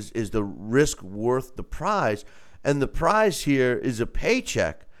 is the risk worth the prize? And the prize here is a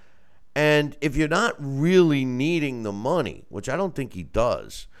paycheck. And if you're not really needing the money, which I don't think he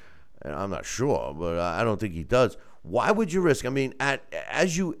does, and I'm not sure, but I don't think he does, why would you risk? I mean,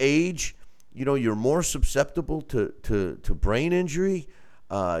 as you age, you're more susceptible to brain injury.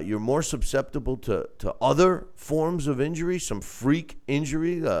 You're more susceptible to other forms of injury, some freak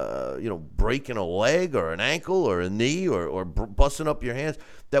injury, breaking a leg or an ankle or a knee or busting up your hands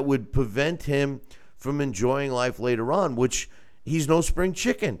that would prevent him from enjoying life later on, which he's no spring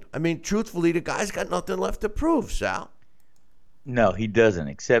chicken. I mean, truthfully, the guy's got nothing left to prove, Sal. No, he doesn't,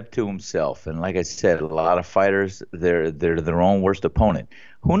 except to himself. And like I said, a lot of fighters, they're their own worst opponent.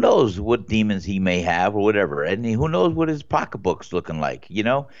 Who knows what demons he may have or whatever, and who knows what his pocketbook's looking like.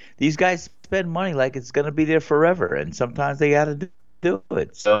 These guys spend money like it's going to be there forever, and sometimes they got to do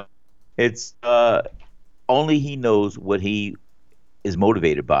it. So it's only he knows what he is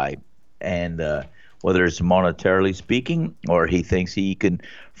motivated by, and whether it's monetarily speaking or he thinks he can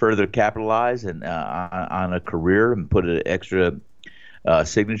further capitalize and on a career and put an extra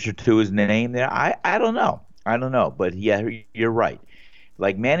signature to his name there. I don't know. But yeah, you're right.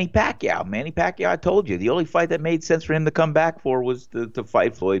 Like Manny Pacquiao, I told you, the only fight that made sense for him to come back for was to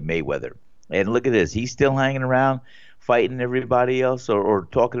fight Floyd Mayweather. And look at this. He's still hanging around fighting everybody else or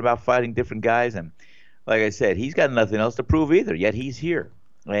talking about fighting different guys. And like I said, he's got nothing else to prove either, yet he's here.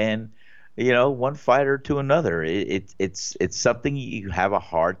 And one fighter to another. It's something you have a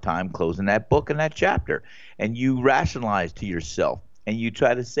hard time closing that book and that chapter. And you rationalize to yourself and you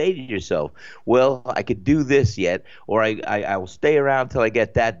try to say to yourself, well, I could do this yet, or I will stay around till I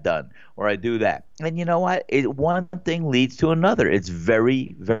get that done, or I do that. And you know what? One thing leads to another. It's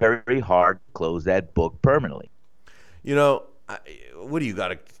very, very hard to close that book permanently. What do you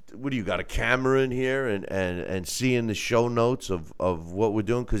got? What do you got, a camera in here and seeing the show notes of what we're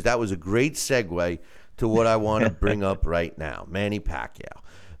doing? Because that was a great segue to what I want to bring up right now. Manny Pacquiao.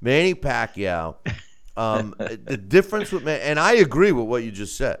 The difference with and I agree with what you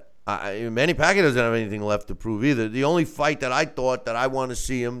just said. Manny Pacquiao doesn't have anything left to prove either. The only fight that I thought that I want to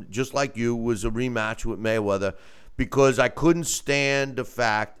see him, just like you, was a rematch with Mayweather, because I couldn't stand the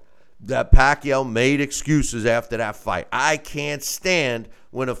fact that Pacquiao made excuses after that fight. I can't stand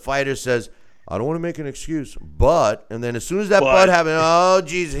when a fighter says, I don't want to make an excuse, and then as soon as that but happened, oh,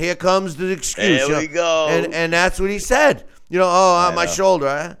 geez, here comes the excuse. There we go. And that's what he said. My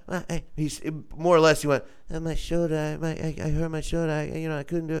shoulder. He's more or less, he went, my shoulder, I hurt my shoulder. I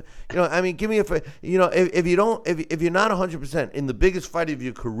couldn't do it. I mean, give me if you're not 100% in the biggest fight of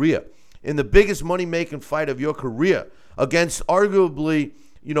your career, in the biggest money-making fight of your career, against arguably,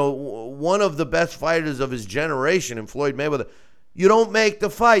 one of the best fighters of his generation in Floyd Mayweather, you don't make the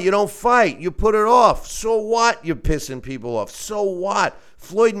fight. You don't fight. You put it off. So what? You're pissing people off. So what?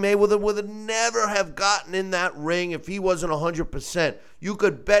 Floyd Mayweather would never have gotten in that ring if he wasn't 100%. You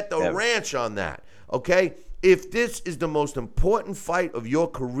could bet the ranch on that, okay? If this is the most important fight of your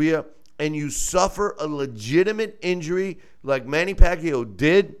career and you suffer a legitimate injury like Manny Pacquiao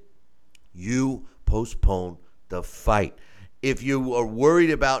did, You postpone the fight. If you are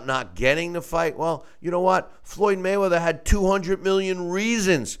worried about not getting the fight, well, you know what? Floyd Mayweather had 200 million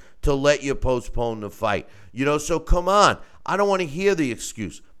reasons to let you postpone the fight. So come on. I don't want to hear the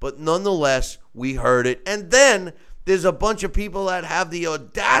excuse. But nonetheless, we heard it. And then there's a bunch of people that have the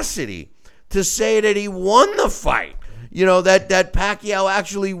audacity to say that he won the fight. That Pacquiao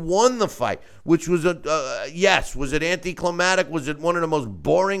actually won the fight, which was yes. Was it anticlimactic? Was it one of the most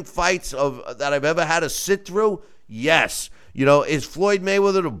boring fights that I've ever had to sit through? Yes. Is Floyd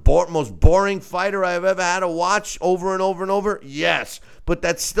Mayweather the most boring fighter I've ever had to watch over and over and over? Yes. But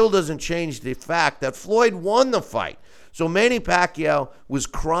that still doesn't change the fact that Floyd won the fight. So Manny Pacquiao was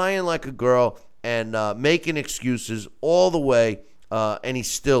crying like a girl and making excuses all the way, and he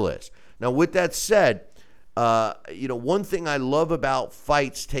still is. Now, with that said, one thing I love about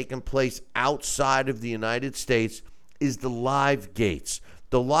fights taking place outside of the United States is the live gates.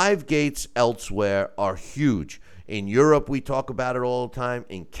 The live gates elsewhere are huge. In Europe, we talk about it all the time.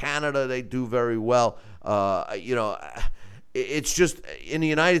 In Canada, they do very well. It's just in the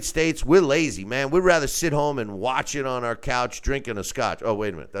United States, we're lazy, man. We'd rather sit home and watch it on our couch drinking a scotch. Oh,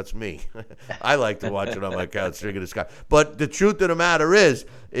 wait a minute. That's me. I like to watch it on my couch drinking a scotch. But the truth of the matter is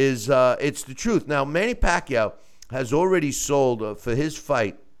it's the truth. Now, Manny Pacquiao has already sold for his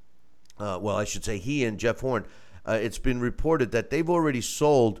fight. I should say he and Jeff Horn. It's been reported that they've already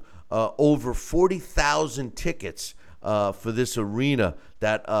sold over 40,000 tickets for this arena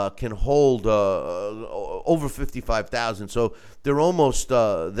that can hold over 55,000. So they're almost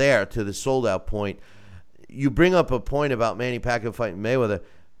there to the sold-out point. You bring up a point about Manny Pacquiao fighting Mayweather.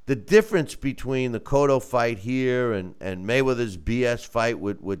 The difference between the Cotto fight here and Mayweather's BS fight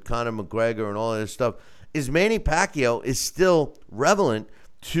with Conor McGregor and all of this stuff is Manny Pacquiao is still relevant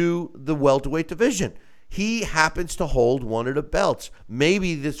to the welterweight division. He happens to hold one of the belts.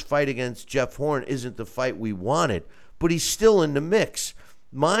 Maybe this fight against Jeff Horn isn't the fight we wanted, but he's still in the mix.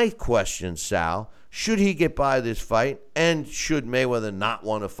 My question, Sal, should he get by this fight, and should Mayweather not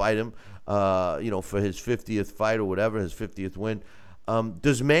want to fight him, for his 50th fight or whatever, his 50th win,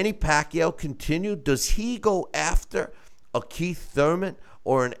 does Manny Pacquiao continue? Does he go after a Keith Thurman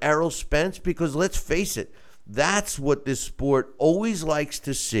or an Errol Spence? Because let's face it, that's what this sport always likes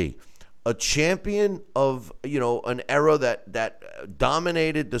to see. A champion of, an era that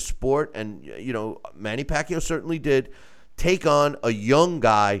dominated the sport, and, Manny Pacquiao certainly did, take on a young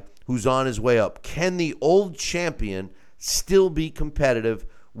guy who's on his way up. Can the old champion still be competitive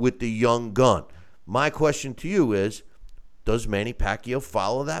with the young gun? My question to you is, does Manny Pacquiao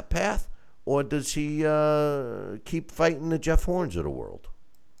follow that path, or does he keep fighting the Jeff Horns of the world?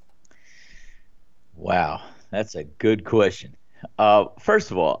 Wow, that's a good question. First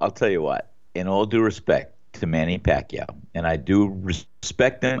of all, I'll tell you what, in all due respect to Manny Pacquiao, and I do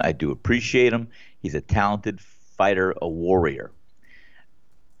respect him, I do appreciate him. He's a talented fighter, a warrior.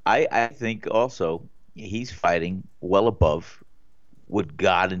 I think also he's fighting well above what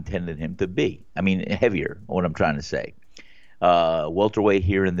God intended him to be. I mean, heavier, what I'm trying to say. Welterweight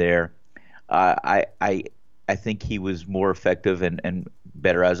here and there. I think he was more effective and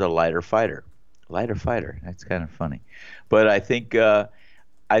better as a lighter fighter. Lighter fighter. That's kind of funny. But I think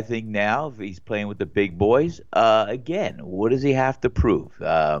now if he's playing with the big boys, again, what does he have to prove?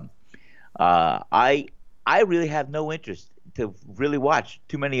 I really have no interest to really watch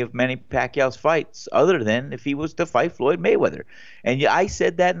too many of Manny Pacquiao's fights, other than if he was to fight Floyd Mayweather. And I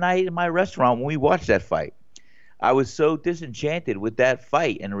said that night in my restaurant when we watched that fight, I was so disenchanted with that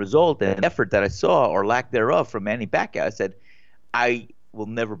fight and the result and effort that I saw, or lack thereof, from Manny Pacquiao. I said, I will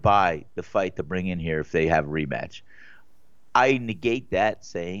never buy the fight to bring in here if they have a rematch. I negate that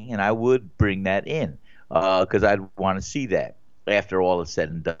saying, and I would bring that in because I'd want to see that after all is said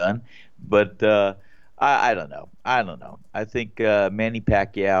and done. But I don't know. I think Manny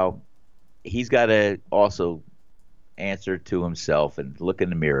Pacquiao, he's got to also answer to himself and look in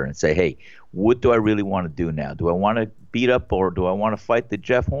the mirror and say, hey, what do I really want to do now? Do I want to beat up, or do I want to fight the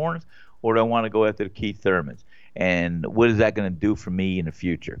Jeff Horns, or do I want to go after the Keith Thurmans? And what is that going to do for me in the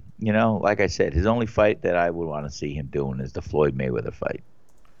future? Like I said, his only fight that I would want to see him doing is the Floyd Mayweather fight.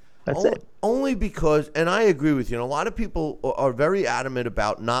 That's it. Only because, and I agree with you, a lot of people are very adamant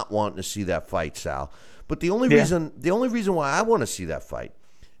about not wanting to see that fight, Sal. But the only reason why I want to see that fight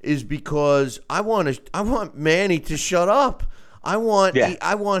is because I want Manny to shut up. I want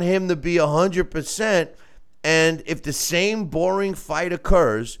him to be 100%. And if the same boring fight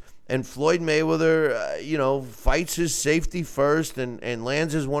occurs, and Floyd Mayweather, fights his safety first and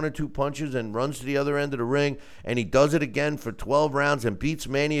lands his one or two punches and runs to the other end of the ring, and he does it again for 12 rounds and beats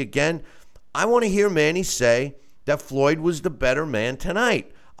Manny again, I want to hear Manny say that Floyd was the better man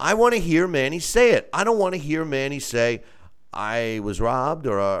tonight. I want to hear Manny say it. I don't want to hear Manny say, I was robbed,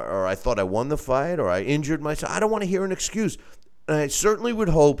 or I thought I won the fight, or I injured myself. I don't want to hear an excuse. And I certainly would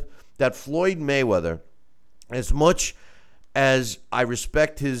hope that Floyd Mayweather, as much as I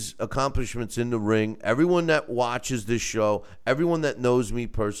respect his accomplishments in the ring, everyone that watches this show, everyone that knows me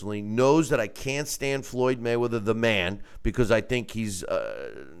personally, knows that I can't stand Floyd Mayweather, the man, because I think he's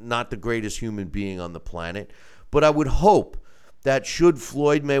not the greatest human being on the planet. But I would hope that should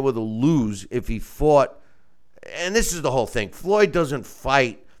Floyd Mayweather lose, if he fought, and this is the whole thing, Floyd doesn't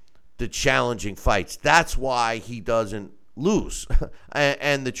fight the challenging fights. That's why he doesn't lose.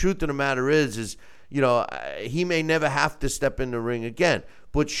 And the truth of the matter is, he may never have to step in the ring again.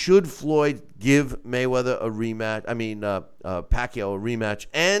 But should Floyd give Mayweather a rematch, Pacquiao a rematch,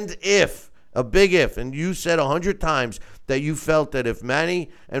 and a big if, and you said 100 times that you felt that if Manny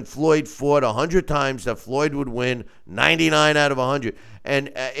and Floyd fought 100 times, that Floyd would win 99 out of 100.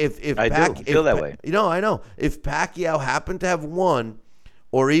 And if I feel that way. I know. If Pacquiao happened to have won,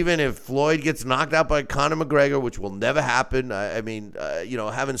 or even if Floyd gets knocked out by Conor McGregor, which will never happen.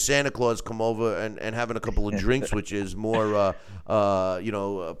 Having Santa Claus come over and having a couple of drinks, which is more,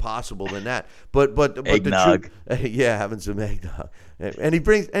 possible than that. But eggnog. The truth, having some eggnog.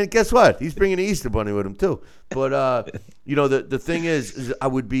 And guess what? He's bringing the Easter Bunny with him too. But the thing is I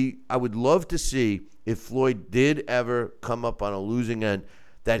would love to see if Floyd did ever come up on a losing end,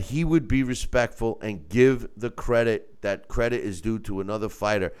 that he would be respectful and give the credit that credit is due to another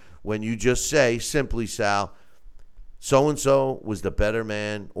fighter. When you just say simply, Sal, so-and-so was the better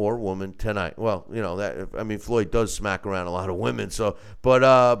man or woman tonight. Well, Floyd does smack around a lot of women. So, but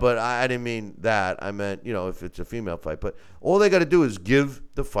I didn't mean that. I meant, if it's a female fight. But all they got to do is give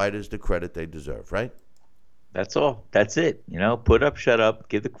the fighters the credit they deserve, right? That's all. That's it. Put up, shut up.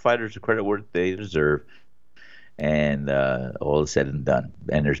 Give the fighters the credit where they deserve. And all is said and done.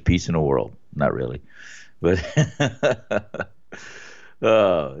 And there's peace in the world. Not really. But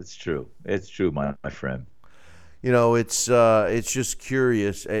it's true. It's true, my friend. It's just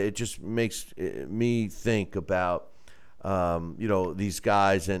curious. It just makes me think about, these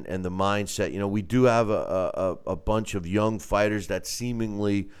guys and the mindset. We do have a bunch of young fighters that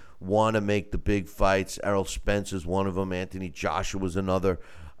seemingly want to make the big fights. Errol Spence is one of them. Anthony Joshua was another.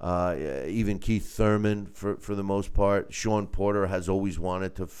 Even Keith Thurman, for the most part. Sean Porter has always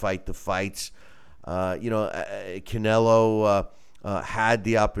wanted to fight the fights. Canelo had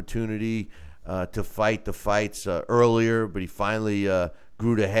the opportunity to fight the fights earlier, but he finally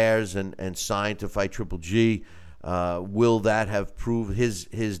grew the hairs and signed to fight Triple G. Will that have proved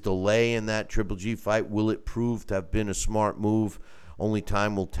his delay in that Triple G fight? Will it prove to have been a smart move? Only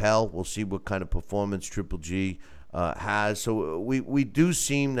time will tell. We'll see what kind of performance Triple G has. So we do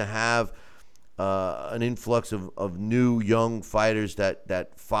seem to have an influx of new young fighters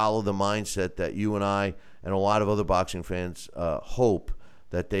that follow the mindset that you and I and a lot of other boxing fans hope,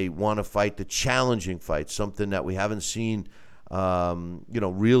 that they want to fight the challenging fights, something that we haven't seen.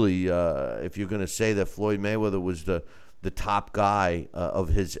 Really, if you're going to say that Floyd Mayweather was the top guy of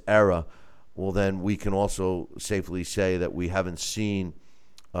his era, well, then we can also safely say that we haven't seen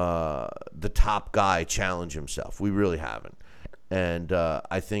the top guy challenge himself. We really haven't. And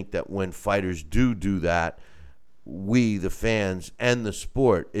I think that when fighters do that, we, the fans, and the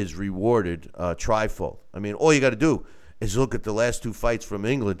sport is rewarded trifold. I mean, all you got to do is look at the last two fights from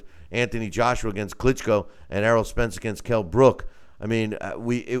England, Anthony Joshua against Klitschko and Errol Spence against Kell Brook. I mean,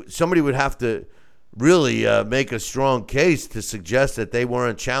 somebody would have to really make a strong case to suggest that they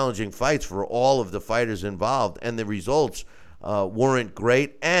weren't challenging fights for all of the fighters involved, and the results weren't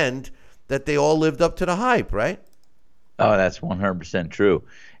great, and that they all lived up to the hype, right? Oh, that's 100% true.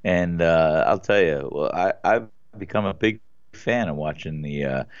 And I'll tell you, I've become a big fan of watching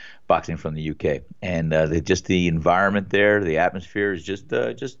the boxing from the UK, and the environment there, the atmosphere is just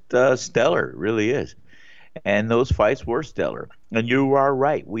stellar. It really is. And those fights were stellar. And you are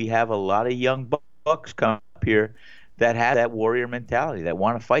right. We have a lot of young bucks come up here that have that warrior mentality, that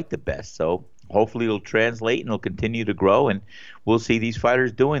want to fight the best. So hopefully it'll translate and it'll continue to grow, and we'll see these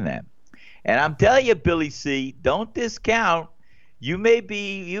fighters doing that. And I'm telling you, Billy C., don't discount. You may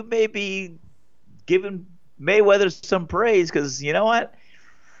be giving Mayweather some praise, because you know what?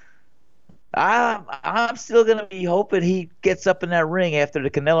 I'm still going to be hoping he gets up in that ring after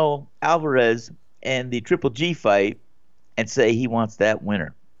the Canelo Alvarez and the Triple G fight and say he wants that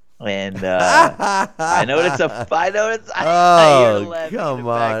winner. And I know it's I hear the laughing in the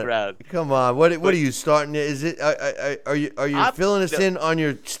background. Come on! What are you starting? Is it? Are you filling us in on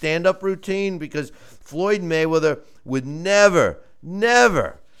your stand-up routine? Because Floyd Mayweather would never,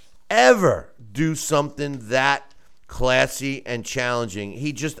 ever do something that classy and challenging.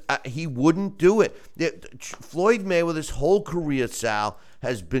 He wouldn't do it. Floyd Mayweather's whole career, Sal,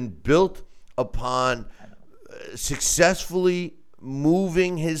 has been built upon successfully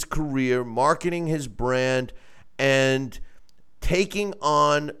moving his career, marketing his brand, and taking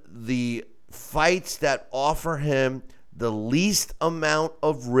on the fights that offer him the least amount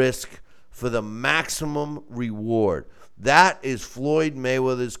of risk for the maximum reward. That is Floyd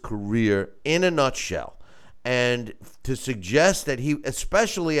Mayweather's career in a nutshell. And to suggest that he,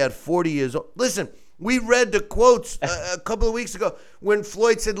 especially at 40 years old, listen, we read the quotes a couple of weeks ago when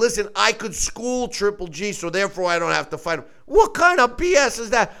Floyd said, listen, I could school Triple G, so therefore I don't have to fight him. What kind of BS is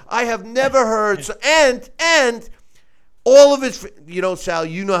that? I have never heard. And all of his, Sal,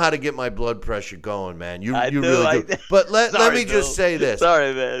 you know how to get my blood pressure going, man. You really do. But let me just say this.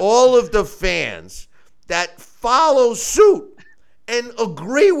 Sorry, man. All of the fans that follow suit and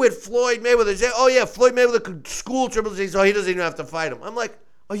agree with Floyd Mayweather, say, oh, yeah, Floyd Mayweather could school Triple G, so he doesn't even have to fight him. I'm like,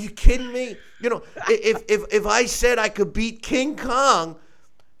 are you kidding me? If I said I could beat King Kong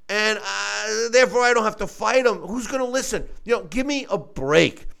and therefore I don't have to fight him, who's going to listen? Give me a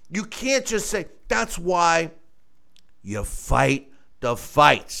break. You can't just say, that's why you fight the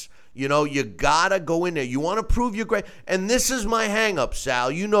fights. You got to go in there. You want to prove you're great. And this is my hang-up,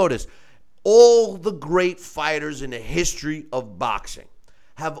 Sal. You notice all the great fighters in the history of boxing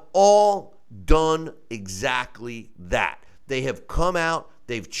have all done exactly that. They have come out.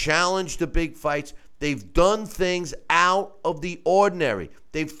 They've challenged the big fights. They've done things out of the ordinary.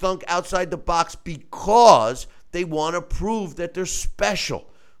 They've thunk outside the box because they want to prove that they're special.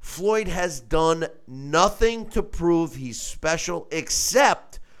 Floyd has done nothing to prove he's special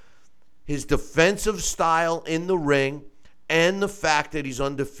except his defensive style in the ring and the fact that he's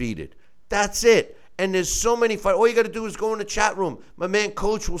undefeated. That's it. And there's so many fighters. All you got to do is go in the chat room. My man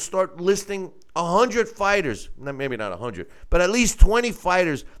Coach will start listing 100 fighters, maybe not 100, but at least 20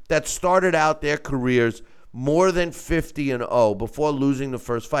 fighters that started out their careers more than 50-0 before losing the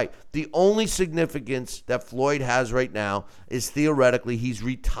first fight. The only significance that Floyd has right now is theoretically he's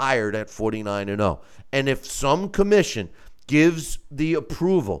retired at 49-0. And if some commission gives the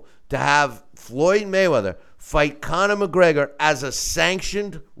approval to have Floyd Mayweather fight Conor McGregor as a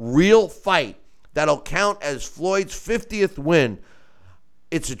sanctioned real fight that'll count as Floyd's 50th win,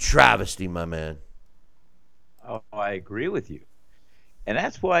 it's a travesty, my man. Oh, I agree with you. And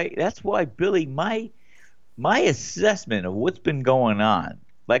that's why Billy, my assessment of what's been going on,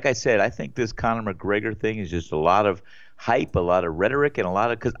 like I said, I think this Conor McGregor thing is just a lot of hype, a lot of rhetoric, and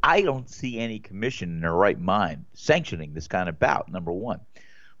because I don't see any commission in their right mind sanctioning this kind of bout, number one.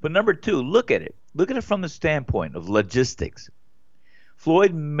 But number two, look at it. Look at it from the standpoint of logistics.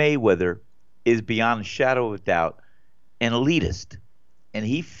 Floyd Mayweather is beyond a shadow of a doubt an elitist. And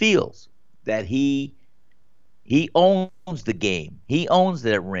he feels that he owns the game. He owns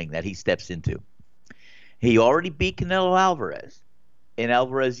that ring that he steps into. He already beat Canelo Alvarez. And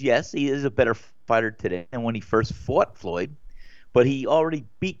Alvarez, yes, he is a better fighter today than when he first fought Floyd, but he already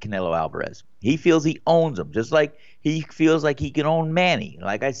beat Canelo Alvarez. He feels he owns him, just like he feels like he can own Manny.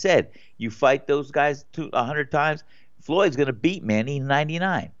 Like I said, you fight those guys 100 times, Floyd's going to beat Manny in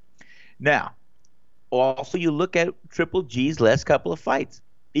 99. Now, also, you look at Triple G's last couple of fights.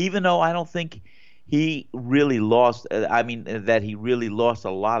 Even though I don't think he really lost, that he really lost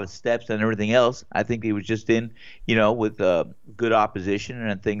a lot of steps and everything else. I think he was just in, with good opposition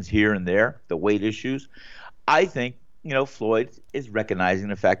and things here and there, the weight issues. I think, Floyd is recognizing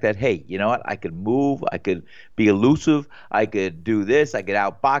the fact that, hey, you know what? I could move. I could be elusive. I could do this. I could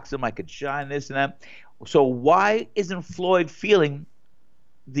outbox him. I could shine this and that. So why isn't Floyd feeling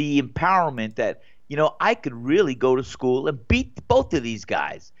the empowerment that, I could really go to school and beat both of these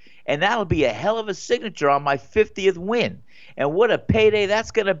guys. And that'll be a hell of a signature on my 50th win. And what a payday that's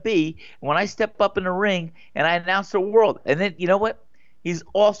going to be when I step up in the ring and I announce to the world. And then, you know what? He's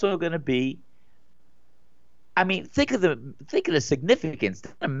also going to be, think of the significance,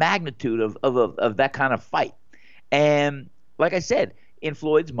 the magnitude of that kind of fight. And like I said, in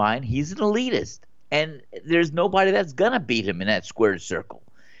Floyd's mind, he's an elitist. And there's nobody that's going to beat him in that squared circle.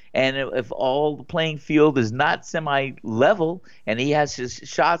 And if all the playing field is not semi-level and he has his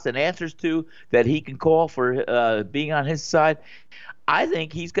shots and answers to that he can call for being on his side, I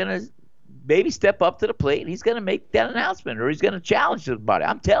think he's going to maybe step up to the plate and he's going to make that announcement or he's going to challenge somebody.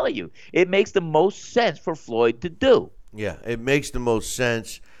 I'm telling you, it makes the most sense for Floyd to do. Yeah, it makes the most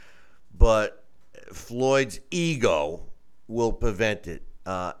sense, but Floyd's ego will prevent it.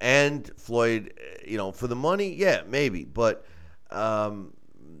 And Floyd, for the money, yeah, maybe, but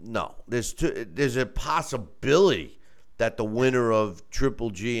no, there's a possibility that the winner of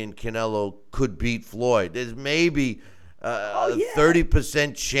Triple G and Canelo could beat Floyd. There's maybe a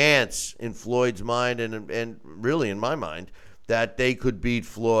 30% chance in Floyd's mind and really in my mind that they could beat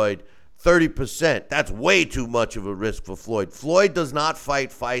Floyd. 30%. That's way too much of a risk for Floyd. Floyd does not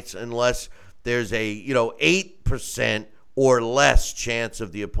fight fights unless there's a 8% or less chance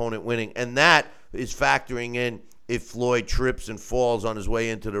of the opponent winning, and that is factoring in if Floyd trips and falls on his way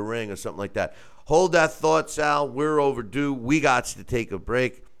into the ring or something like that. Hold that thought, Sal. We're overdue. We got to take a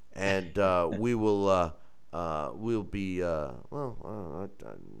break, and we will. We'll be. We're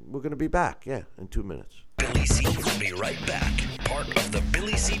going to be back. Yeah, in 2 minutes. Billy C will be right back. Part of the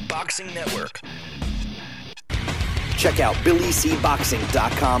Billy C Boxing Network. Check out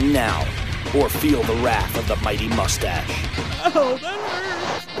BillyCBoxing.com now, or feel the wrath of the mighty mustache. Oh, that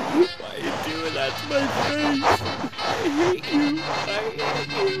hurts. Why are you doing that to my face? I hate you.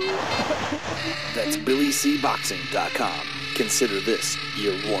 That's BillyCBoxing.com. Consider this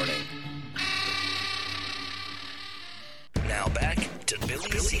your warning. Now back to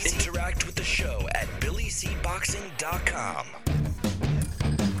Billy C. Interact with the show at BillyCBoxing.com.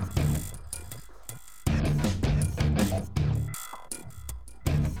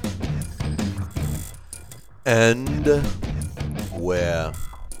 And we're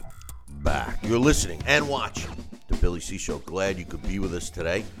back. You're listening and watching the Billy C Show. Glad you could be with us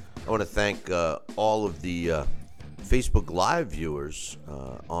today. I want to thank all of the Facebook Live viewers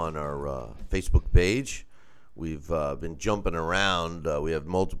on our Facebook page. We've been jumping around. We have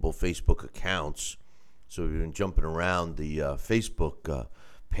multiple Facebook accounts, so we've been jumping around the Facebook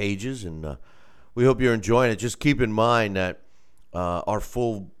pages, and we hope you're enjoying it. Just keep in mind that our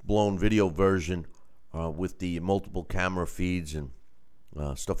full-blown video version with the multiple camera feeds and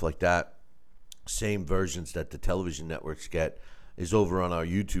stuff like that, same versions that the television networks get, is over on our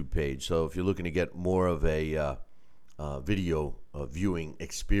YouTube page. So if you're looking to get more of a video viewing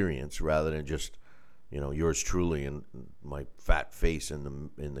experience rather than just yours truly and my fat face in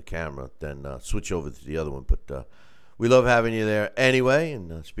the camera, then switch over to the other one. But we love having you there anyway.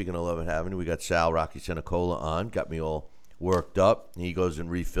 And speaking of loving having you, we got Sal Rocky Senecola on. Got me all worked up. He goes and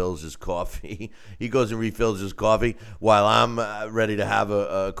refills his coffee. While I'm ready to have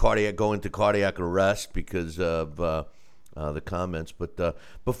go into cardiac arrest because of the comments. But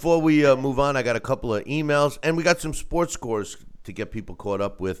before we move on, I got a couple of emails, and we got some sports scores to get people caught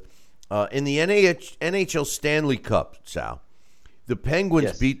up with. In the NHL Stanley Cup, Sal, the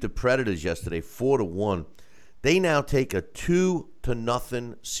Penguins beat the Predators yesterday 4-1. They now take a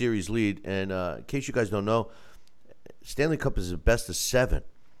 2-0 series lead. And in case you guys don't know, Stanley Cup is a best of 7.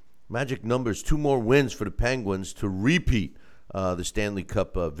 Magic numbers, 2 more wins for the Penguins to repeat the Stanley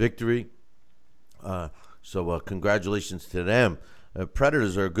Cup victory. So congratulations to them.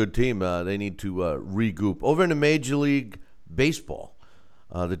 Predators are a good team. They need to regroup. Over in the Major League Baseball,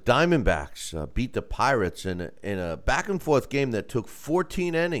 the Diamondbacks beat the Pirates in a back-and-forth game that took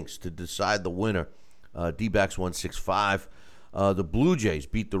 14 innings to decide the winner. D-backs won 6-5. The Blue Jays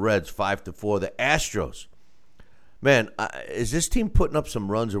beat the Reds 5-4. The Astros, man, is this team putting up some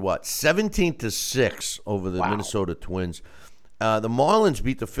runs or what? 17-6 over the Minnesota Twins. The Marlins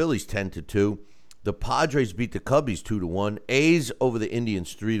beat the Phillies 10-2. The Padres beat the Cubbies 2-1. A's over the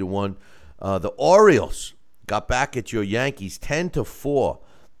Indians 3-1. The Orioles got back at your Yankees 10-4.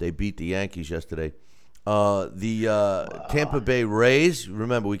 They beat the Yankees yesterday. The Tampa Bay Rays,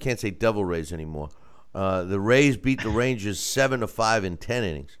 remember we can't say Devil Rays anymore. The Rays beat the Rangers 7-5 in 10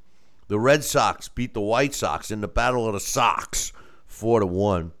 innings. The Red Sox beat the White Sox in the Battle of the Sox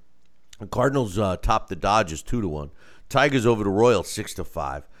 4-1. The Cardinals topped the Dodgers 2-1. Tigers over the Royals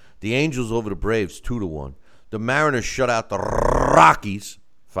 6-5. The Angels over the Braves 2-1. The Mariners shut out the Rockies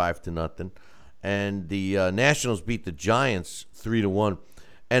 5-0. And the Nationals beat the Giants 3-1.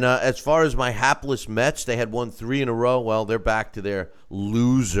 And as far as my hapless Mets, they had won 3 in a row. Well, they're back to their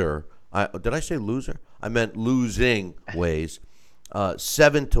loser. Did I say loser? I meant losing ways.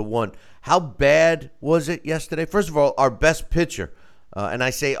 7-1. How bad was it yesterday? First of all, our best pitcher, and I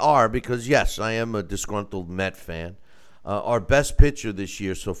say our because, yes, I am a disgruntled Met fan. Our best pitcher this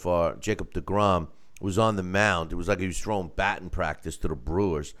year so far, Jacob deGrom, was on the mound. It was like he was throwing batting practice to the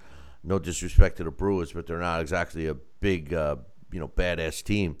Brewers. No disrespect to the Brewers, but they're not exactly a big, badass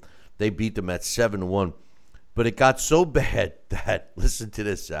team. They beat them at 7-1. But it got so bad that, listen to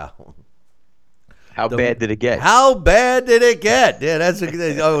this, Al. How bad did it get? How bad did it get? Yeah,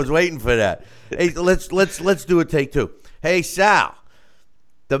 I was waiting for that. Hey, let's do a take 2. Hey, Sal,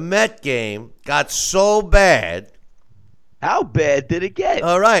 the Met game got so bad. How bad did it get?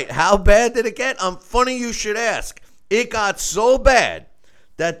 All right, how bad did it get? Funny you should ask. It got so bad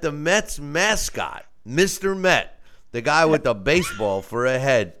that the Mets mascot, Mr. Met, the guy with the baseball for a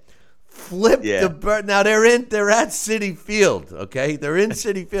head, flipped Yeah. the bird. Now they're at Citi Field, okay? They're in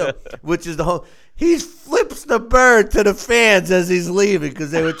Citi Field, which is the home. He flips the bird to the fans as he's leaving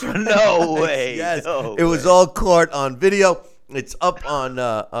because they were trying. No way. Yes, No it was way. all caught on video. It's up on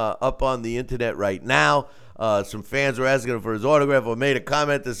the internet right now. Some fans were asking him for his autograph or made a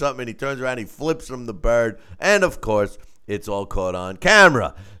comment or something, and he turns around, he flips him the bird, and of course, it's all caught on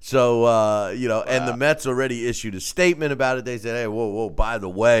camera. So, and the Mets already issued a statement about it. They said, hey, whoa, by the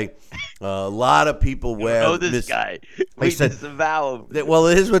way, a lot of people wear know this guy. We said- disavow him. Well,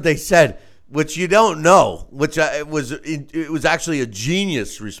 here's what they said, which you don't know, which it was actually a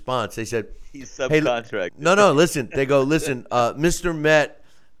genius response. They said, He's hey, subcontract. no, listen. They go, listen, Mr. Met,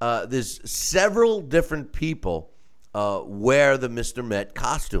 there's several different people wear the Mr. Met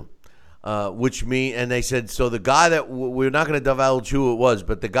costume. And they said, so the guy that we're not going to divulge who it was,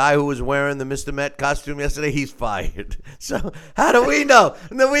 but the guy who was wearing the Mr. Met costume yesterday, he's fired. So how do we know?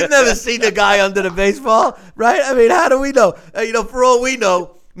 No, we've never seen the guy under the baseball, right? I mean, how do we know? For all we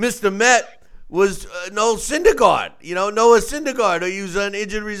know, Mr. Met was Noah Syndergaard. Noah Syndergaard, he was an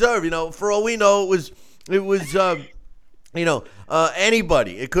injured reserve. For all we know, it was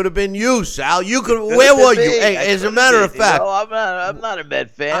anybody. It could have been you, Sal. Where were you? Hey, as a matter of fact, I'm not a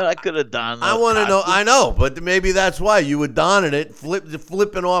Met fan. I could have done. I want to know. I know, but maybe that's why you were donning it,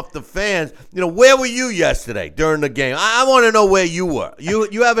 flipping off the fans. Where were you yesterday during the game? I want to know where you were.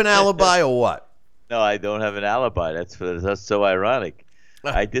 You have an alibi or what? No, I don't have an alibi. That's so ironic.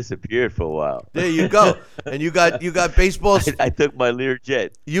 I disappeared for a while. There you go. And you got baseball. I took my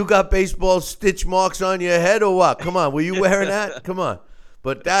Learjet. You got baseball stitch marks on your head or what? Come on, were you wearing that? Come on.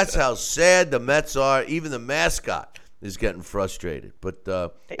 But that's how sad the Mets are. Even the mascot is getting frustrated.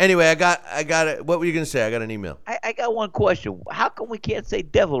 But anyway, I got it. What were you going to say? I got an email. I got one question. How come we can't say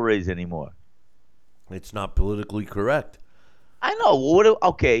Devil Rays anymore? It's not politically correct. I know.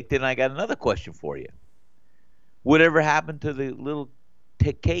 Okay, then I got another question for you. Whatever happened to the little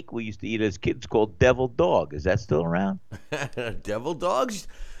cake we used to eat as kids called Devil Dog? Is that still around? Devil dogs?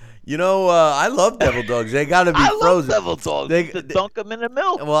 I love devil dogs. They got to be frozen. I love devil dogs. They dunk them in the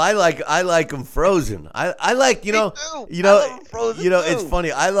milk. Well, I like them frozen. I like I love 'em frozen it's too.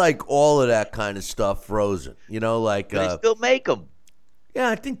 funny. I like all of that kind of stuff frozen. Like They still make them. yeah,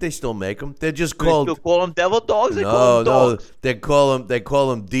 I think they still make them. They're just They called still call them Devil Dogs? They call them dogs. they call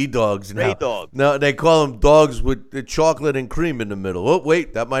them D-dogs now. Ray dogs. No, they call them dogs with the chocolate and cream in the middle. Oh,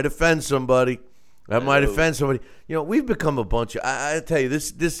 wait, that might offend somebody. We've become a bunch of. I tell you,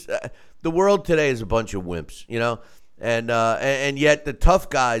 the world today is a bunch of wimps. And yet the tough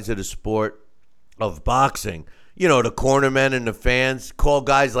guys of the sport of boxing, the cornermen and the fans call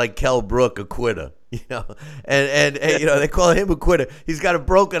guys like Kell Brook a quitter. And they call him a quitter. He's got a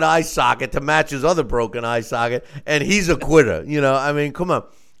broken eye socket to match his other broken eye socket, and he's a quitter. I mean, come on.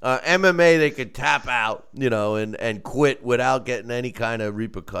 MMA, they could tap out, and quit without getting any kind of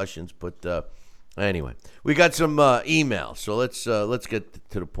repercussions. But anyway, we got some emails, so let's get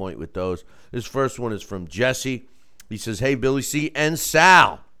to the point with those. This first one is from Jesse. He says, "Hey, Billy C. and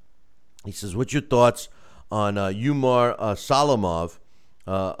Sal." He says, "What's your thoughts on Umar Salamov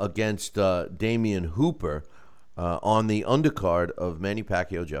against Damian Hooper on the undercard of Manny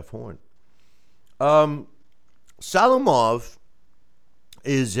Pacquiao, Jeff Horn?" Salamov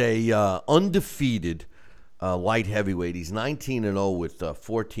is a undefeated light heavyweight. He's 19-0 with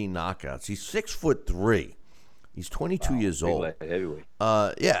 14 knockouts. He's 6'3". He's 22 years old. Heavyweight.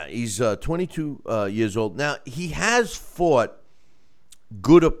 He's 22 years old. Now, he has fought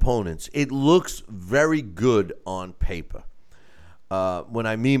good opponents. It looks very good on paper. What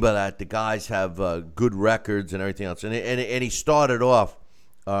I mean by that, the guys have good records and everything else. And he started off,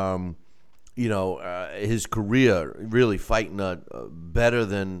 his career really fighting better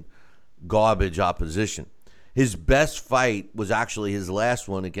than garbage opposition. His best fight was actually his last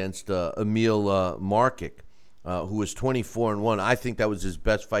one against Emil Markic, who was 24-1. I think that was his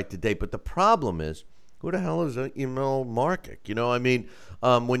best fight to date. But the problem is, who the hell is Emil Markic?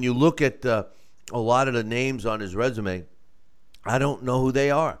 When you look at a lot of the names on his resume, I don't know who they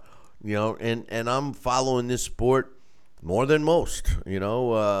are, and I'm following this sport more than most,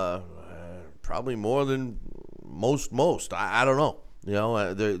 probably more than most. I don't know,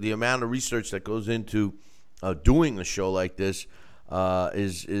 the amount of research that goes into doing a show like this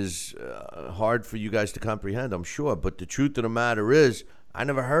is hard for you guys to comprehend, I'm sure. But the truth of the matter is, I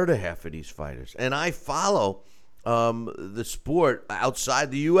never heard of half of these fighters, and I follow the sport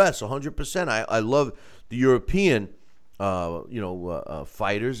outside the U.S. 100%. I love the European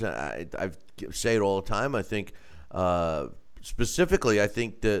fighters. I say it all the time. I think specifically, I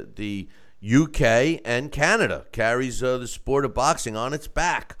think the UK and Canada, carries the sport of boxing on its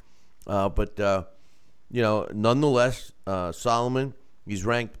back. But nonetheless, Solomon, he's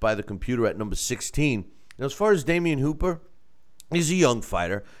ranked by the computer at number 16. Now, as far as Damian Hooper, he's a young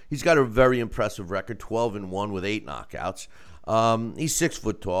fighter. He's got a very impressive record, 12-1 with 8 knockouts. He's 6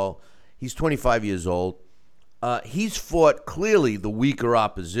 foot tall. He's 25 years old. He's fought clearly the weaker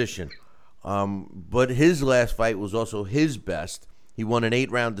opposition, but his last fight was also his best. He won an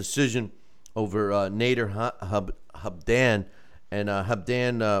 8-round decision over Nader Habdan, and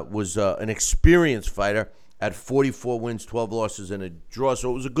Habdan was an experienced fighter at 44 wins, 12 losses, and a draw. So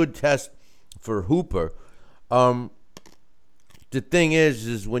it was a good test for Hooper. The thing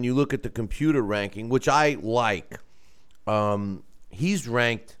is when you look at the computer ranking, which I like, he's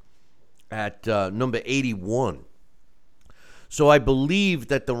ranked at number 81. So I believe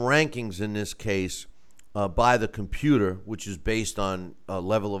that the rankings in this case by the computer, which is based on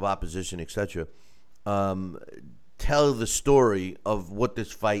level of opposition, etc., tell the story of what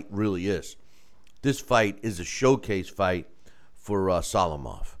this fight really is. This fight is a showcase fight for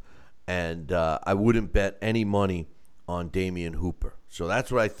Solomov, and I wouldn't bet any money on Damian Hooper. So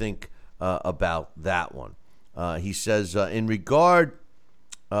that's what I think about that one. He says, in regard,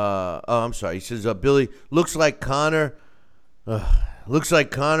 he says, Billy, looks like Conor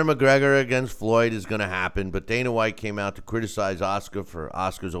McGregor against Floyd is going to happen, but Dana White came out to criticize Oscar for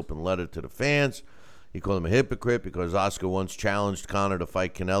Oscar's open letter to the fans. He called him a hypocrite because Oscar once challenged Conor to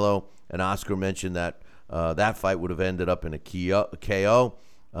fight Canelo, and Oscar mentioned that that fight would have ended up in a KO.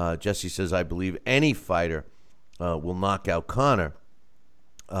 Jesse says, I believe any fighter will knock out Conor,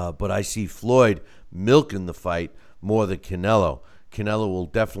 but I see Floyd milking the fight more than Canelo. Canelo will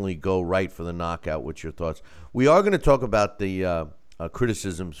definitely go right for the knockout. What's your thoughts? We are going to talk about the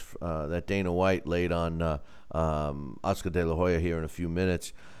criticisms that Dana White laid on Oscar De La Hoya here in a few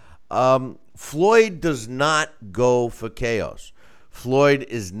minutes. Floyd does not go for chaos. Floyd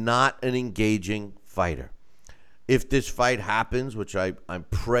is not an engaging fighter. If this fight happens, which I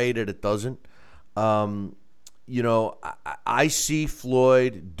pray that it doesn't, I see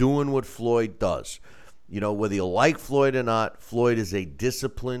Floyd doing what Floyd does. Whether you like Floyd or not, Floyd is a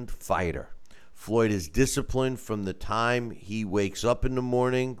disciplined fighter. Floyd is disciplined from the time he wakes up in the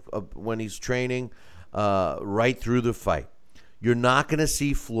morning when he's training right through the fight. You're not going to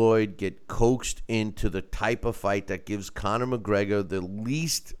see Floyd get coaxed into the type of fight that gives Conor McGregor the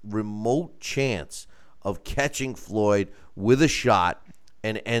least remote chance of catching Floyd with a shot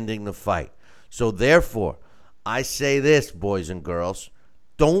and ending the fight. So therefore, I say this, boys and girls,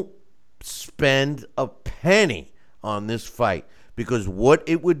 don't spend a penny on this fight, because what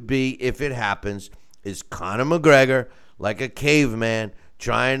it would be if it happens is Conor McGregor, like a caveman,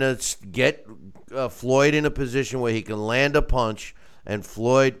 trying to get Floyd in a position where he can land a punch, and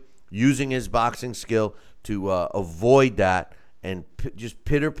Floyd using his boxing skill to avoid that and just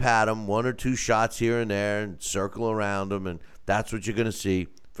pitter-pat him, 1 or 2 shots here and there and circle around him, and that's what you're going to see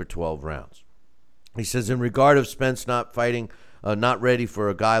for 12 rounds. He says, in regard of Spence not fighting, not ready for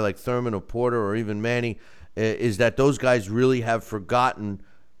a guy like Thurman or Porter or even Manny, is that those guys really have forgotten.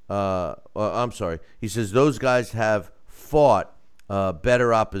 He says those guys have fought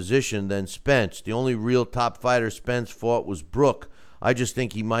better opposition than Spence. The only real top fighter Spence fought was Brook. I just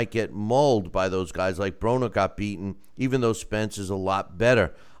think he might get mauled by those guys like Broner got beaten, even though Spence is a lot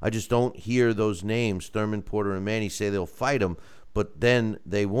better. I just don't hear those names, Thurman, Porter, and Manny, say they'll fight him, but then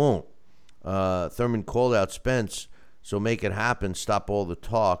they won't. Thurman called out Spence, so make it happen, stop all the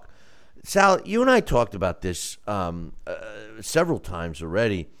talk. Sal, you and I talked about this several times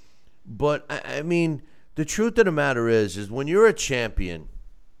already, but I mean, the truth of the matter is when you're a champion,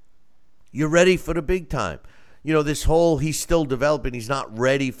 you're ready for the big time. This whole he's still developing, he's not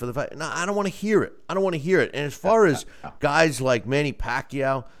ready for the fight. No, I don't want to hear it. And as far as guys like Manny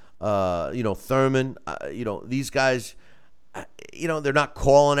Pacquiao, Thurman, these guys, they're not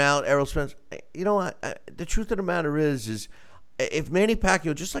calling out Errol Spence. The truth of the matter is if Manny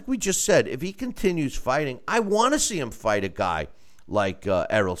Pacquiao, just like we just said, if he continues fighting, I want to see him fight a guy like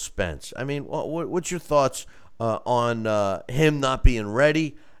Errol Spence. I mean, what's your thoughts on him not being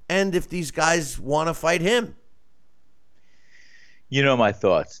ready, and if these guys want to fight him? You know my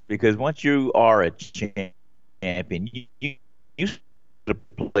thoughts, because once you are a champion, you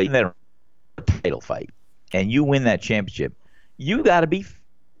play that title fight, and you win that championship, you got to be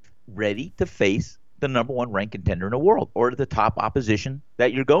ready to face the number 1 ranked contender in the world, or the top opposition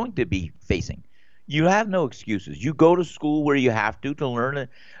that you're going to be facing. You have no excuses. You go to school where you have to learn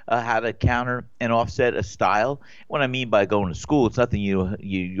how to counter and offset a style. What I mean by going to school, it's nothing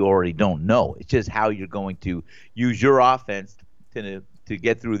you already don't know. It's just how you're going to use your offense to to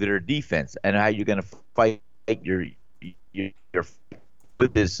get through their defense, and how you're going to fight your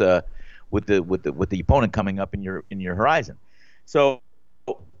with this with the opponent coming up in your horizon. So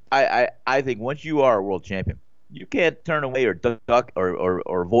I think once you are a world champion, you can't turn away or duck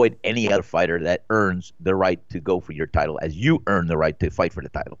or avoid any other fighter that earns the right to go for your title as you earn the right to fight for the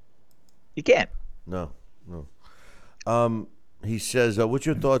title. You can't. No. He says, what's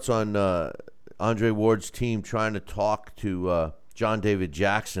your thoughts on Andre Ward's team trying to talk to John David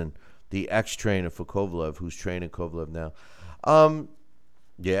Jackson, the ex-trainer for Kovalev, who's training Kovalev now?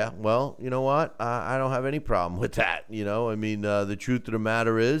 Yeah, well, you know what? I don't have any problem with that. I mean, the truth of the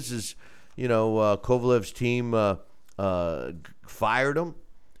matter is Kovalev's team fired him,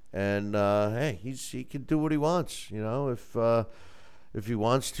 and hey, he can do what he wants. If he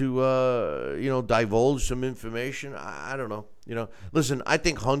wants to, divulge some information, I don't know. Listen, I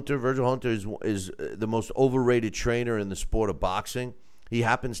think Virgil Hunter is the most overrated trainer in the sport of boxing. He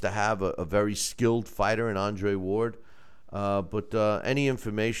happens to have a very skilled fighter in Andre Ward. But any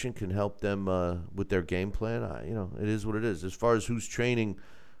information can help them with their game plan. It is what it is. As far as who's training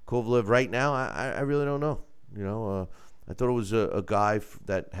Kovalev right now, I really don't know. I thought it was a guy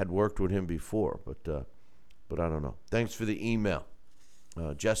that had worked with him before, but I don't know. Thanks for the email,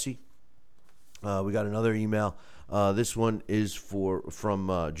 Jesse. We got another email. This one is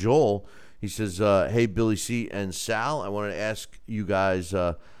from Joel. He says, "Hey Billy C and Sal, I wanted to ask you guys."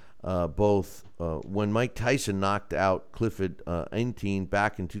 Both when Mike Tyson knocked out Clifford Entine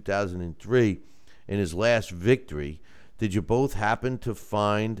back in 2003 in his last victory, did you both happen to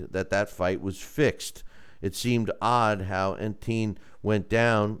find that fight was fixed? It seemed odd how Entine went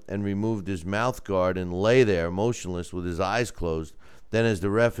down and removed his mouth guard and lay there motionless with his eyes closed. Then as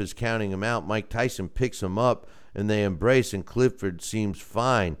the ref is counting him out, Mike Tyson picks him up and they embrace, and Clifford seems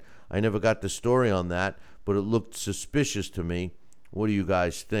fine. I never got the story on that, but it looked suspicious to me. What do you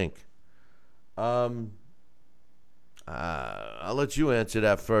guys think? I'll let you answer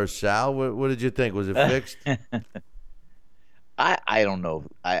that first, Sal. What did you think? Was it fixed? I don't know.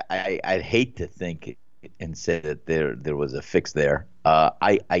 I'd hate to think and say that there was a fix there.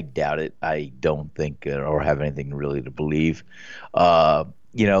 I doubt it. I don't think or have anything really to believe.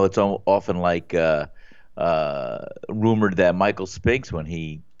 It's often like rumored that Michael Spinks, when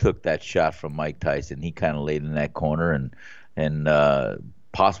he took that shot from Mike Tyson, he kind of laid in that corner and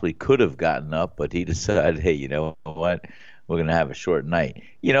possibly could have gotten up, but he decided, hey, you know what, we're going to have a short night.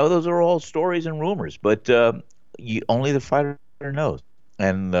 Those are all stories and rumors, but only the fighter knows.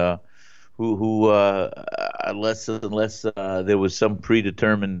 And unless there was some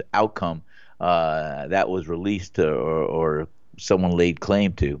predetermined outcome that was released or someone laid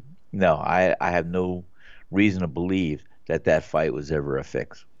claim to, no, I have no reason to believe that fight was ever a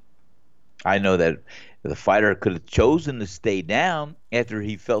fix. I know that the fighter could have chosen to stay down after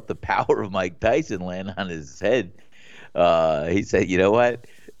he felt the power of Mike Tyson land on his head. He said, you know what,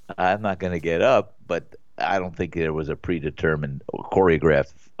 I'm not going to get up, but I don't think there was a predetermined or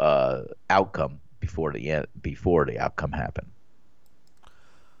choreographed outcome before the outcome happened.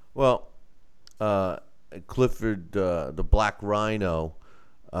 Well, Clifford, the Black Rhino,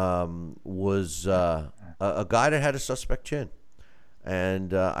 was a guy that had a suspect chin.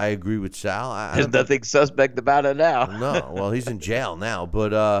 And I agree with Sal. There's nothing suspect about it now. No, well, he's in jail now.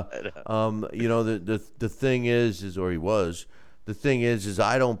 But the thing is, or he was. The thing is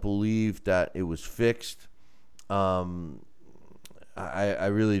I don't believe that it was fixed. I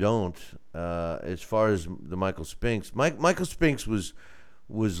really don't. As far as the Michael Spinks, Michael Spinks was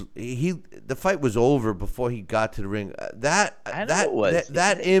the fight was over before he got to the ring.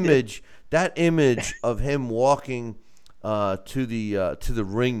 That image of him walking to the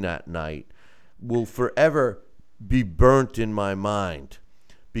ring that night will forever be burnt in my mind,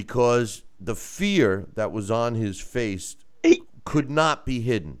 because the fear that was on his face could not be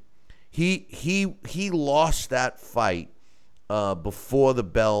hidden. He lost that fight before the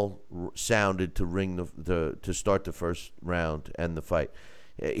bell sounded to ring to start the first round and the fight.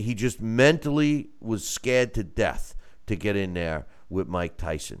 He just mentally was scared to death to get in there with Mike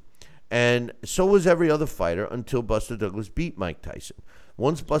Tyson. And so was every other fighter until Buster Douglas beat Mike Tyson.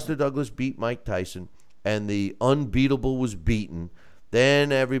 Once Buster Douglas beat Mike Tyson and the unbeatable was beaten,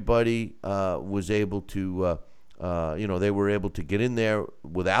 then everybody was able to, they were able to get in there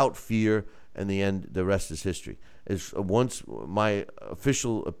without fear, and the rest is history. Once my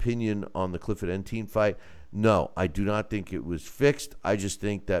official opinion on the Clifford Entine fight, no, I do not think it was fixed. I just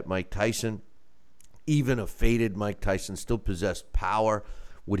think that Mike Tyson, even a faded Mike Tyson, still possessed power.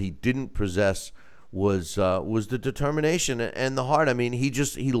 What he didn't possess was the determination and the heart. I mean,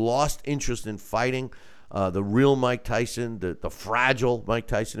 he lost interest in fighting. The real Mike Tyson, the fragile Mike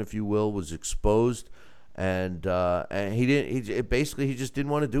Tyson, if you will, was exposed. And he didn't. He just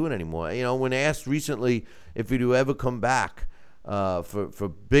didn't want to do it anymore. You know, when asked recently if he'd ever come back for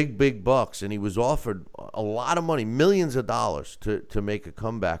big bucks, and he was offered a lot of money, millions of dollars to make a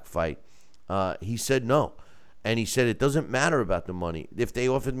comeback fight, he said no. And he said it doesn't matter about the money. If they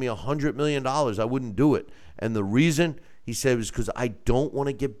offered me $100 million, I wouldn't do it. And the reason, he said, was because I don't want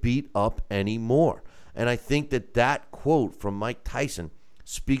to get beat up anymore. And I think that quote from Mike Tyson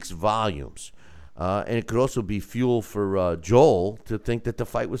speaks volumes. And it could also be fuel for Joel to think that the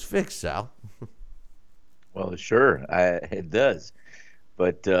fight was fixed, Sal. Well, sure, it does.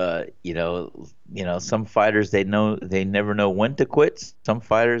 But some fighters they never know when to quit. Some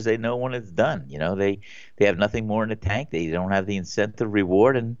fighters they know when it's done. You know, they have nothing more in the tank. They don't have the incentive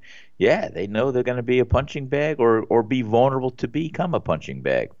reward, and yeah, they know they're going to be a punching bag or be vulnerable to become a punching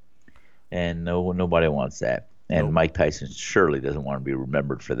bag. And nobody wants that. And nope. Mike Tyson surely doesn't want to be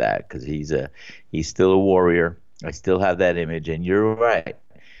remembered for that because he's still a warrior. I still have that image, and you're right.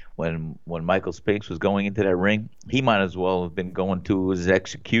 When Michael Spinks was going into that ring, he might as well have been going to his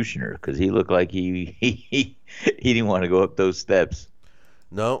executioner because he looked like he didn't want to go up those steps.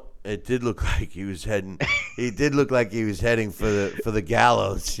 No, it did look like he was heading. He did look like he was heading for the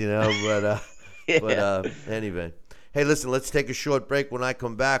gallows, you know. But yeah. But anyway, hey, listen, let's take a short break. When I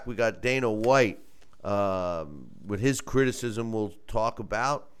come back, we got Dana White with his criticism. We'll talk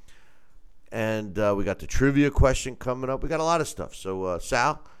about, and we got the trivia question coming up. We got a lot of stuff. So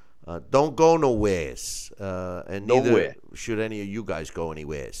Sal. Don't go nowheres, and neither should any of you guys go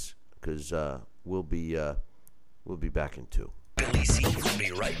anywheres, because we'll be back in 2. Billy C will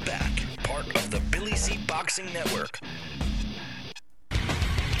be right back. Part of the Billy C Boxing Network.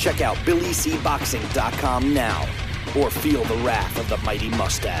 Check out BillyCBoxing.com now, or feel the wrath of the mighty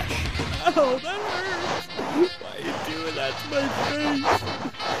mustache. Oh, that hurts. Why are you doing that to my face?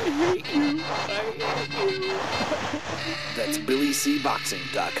 I hate you. I hate you. That's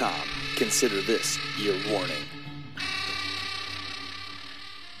BillyCBoxing.com. Consider this your warning.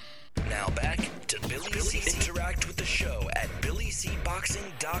 Now back to Billy C. Interact with the show at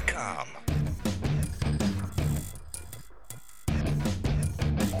BillyCBoxing.com.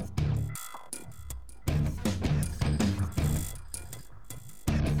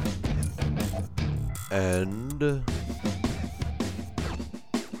 And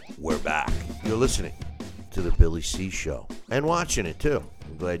we're back. You're listening to the Billy C Show and watching it too.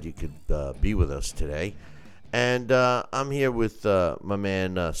 I'm glad you could be with us today. And I'm here with my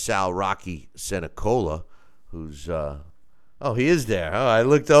man Sal Rocky Senecola, who's he is there. Oh, I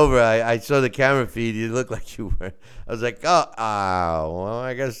looked over. I saw the camera feed. You look like you were. I was like, well,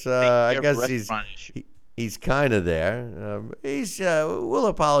 I guess he's kind of there. We'll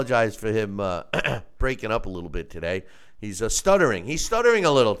apologize for him breaking up a little bit today. He's stuttering. He's stuttering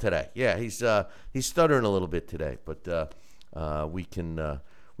a little today. Yeah, he's stuttering a little bit today. But we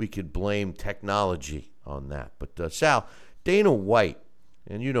could blame technology on that. But Sal, Dana White,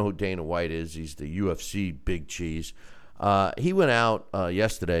 and you know who Dana White is. He's the UFC big cheese. He went out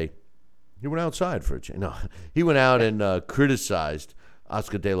yesterday. He went outside for a change. No, he went out and criticized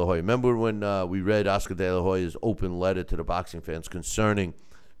Oscar De La Hoya. Remember when we read Oscar De La Hoya's open letter to the boxing fans concerning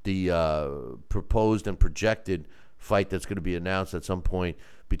the proposed and projected fight that's going to be announced at some point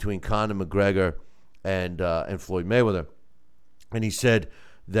between Conor McGregor and Floyd Mayweather? And he said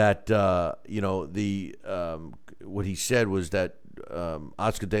that what he said was that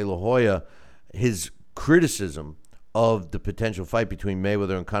Oscar De La Hoya, his criticism of the potential fight between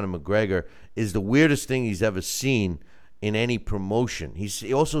Mayweather and Conor McGregor is the weirdest thing he's ever seen in any promotion.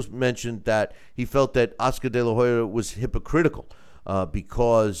 He also mentioned that he felt that Oscar De La Hoya was hypocritical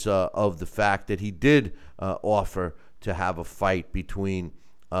because of the fact that he did offer to have a fight between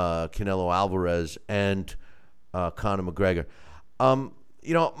Canelo Alvarez and Conor McGregor.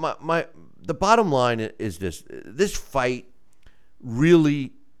 The bottom line is this: this fight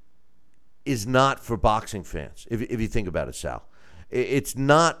really is not for boxing fans. If you think about it, Sal, it's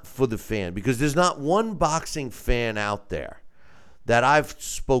not for the fan, because there's not one boxing fan out there that I've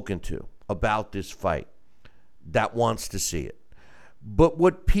spoken to about this fight that wants to see it. But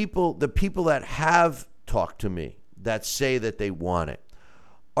the people that have talked to me that say that they want it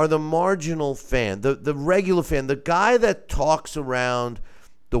are the marginal fan, the regular fan, the guy that talks around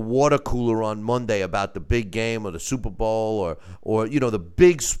the water cooler on Monday about the big game or the Super Bowl or the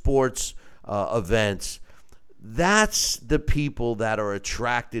big sports events. That's the people that are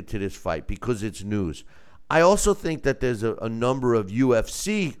attracted to this fight because it's news. I also think that there's a number of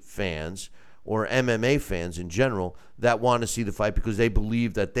UFC fans or MMA fans in general that want to see the fight because they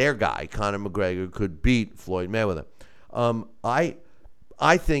believe that their guy, Conor McGregor, could beat Floyd Mayweather.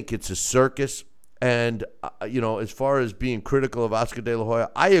 I think it's a circus. And, as far as being critical of Oscar De La Hoya,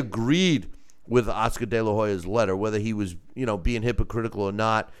 I agreed with Oscar De La Hoya's letter. Whether he was, being hypocritical or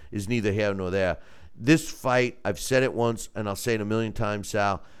not is neither here nor there. This fight, I've said it once, and I'll say it a million times,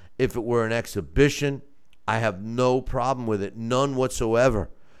 Sal, if it were an exhibition, I have no problem with it, none whatsoever.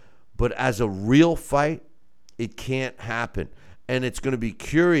 But as a real fight, it can't happen. And it's going to be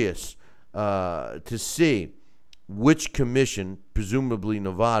curious to see which commission, presumably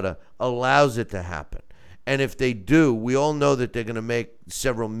Nevada, allows it to happen. And if they do, we all know that they're going to make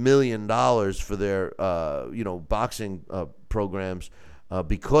several $1 million for their, boxing programs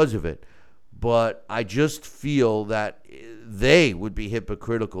because of it. But I just feel that they would be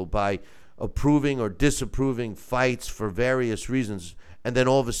hypocritical by approving or disapproving fights for various reasons, and then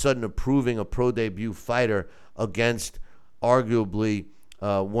all of a sudden approving a pro debut fighter against arguably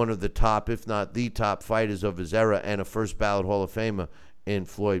one of the top, if not the top fighters of his era and a first ballot Hall of Famer in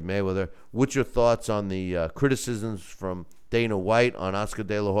Floyd Mayweather. What's your thoughts on the criticisms from Dana White on Oscar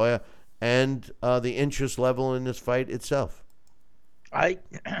De La Hoya and the interest level in this fight itself? Like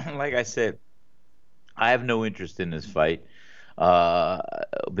I said, I have no interest in this fight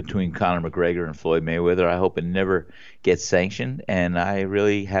between Conor McGregor and Floyd Mayweather. I hope it never gets sanctioned, and I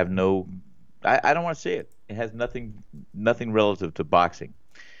really have I don't want to see it. It has nothing relative to boxing,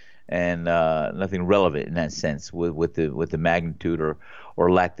 and nothing relevant in that sense with the magnitude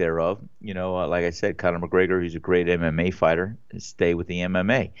or lack thereof. Like I said, Conor McGregor, he's a great MMA fighter. Stay with the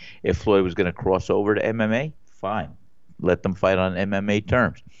MMA. If Floyd was going to cross over to MMA, fine. Let them fight on MMA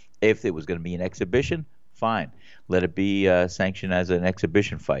terms. If it was going to be an exhibition, fine. Let it be sanctioned as an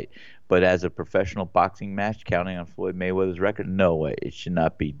exhibition fight. But as a professional boxing match, counting on Floyd Mayweather's record, no way. It should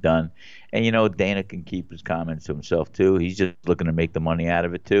not be done. And, Dana can keep his comments to himself, too. He's just looking to make the money out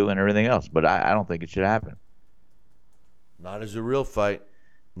of it, too, and everything else. But I don't think it should happen. Not as a real fight.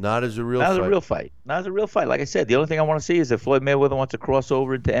 Not as a real fight. Not as a real fight. Like I said, the only thing I want to see is if Floyd Mayweather wants to cross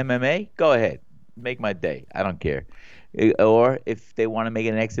over into MMA, go ahead. Make my day. I don't care. Or if they want to make it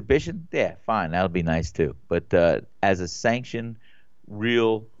an exhibition, yeah, fine. That'll be nice, too. But as a sanctioned,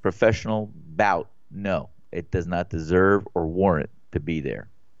 real professional bout, no. It does not deserve or warrant to be there.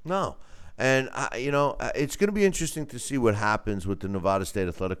 No. And, it's going to be interesting to see what happens with the Nevada State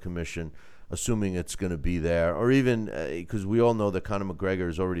Athletic Commission, assuming it's going to be there, or even because we all know that Conor McGregor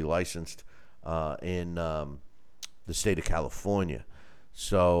is already licensed in the state of California.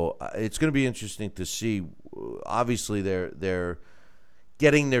 So it's going to be interesting to see. Obviously, they're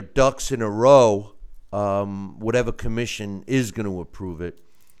getting their ducks in a row, whatever commission is going to approve it.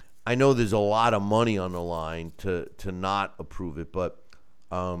 I know there's a lot of money on the line to not approve it, but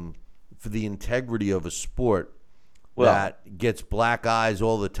for the integrity of a sport that gets black eyes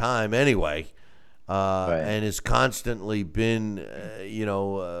all the time anyway, right, and has constantly been,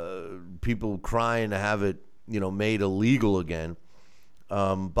 people crying to have it, made illegal again.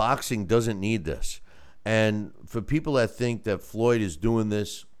 Boxing doesn't need this. And for people that think that Floyd is doing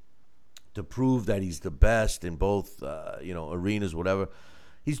this to prove that he's the best in both, arenas, whatever,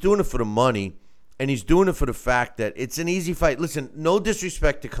 he's doing it for the money, and he's doing it for the fact that it's an easy fight. Listen, no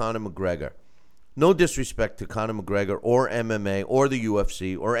disrespect to Conor McGregor. No disrespect to Conor McGregor or MMA or the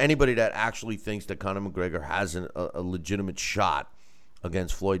UFC or anybody that actually thinks that Conor McGregor has a legitimate shot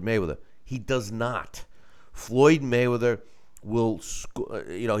against Floyd Mayweather. He does not. Floyd Mayweather will,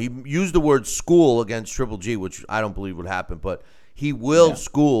 he used the word school against Triple G, which I don't believe would happen, but he will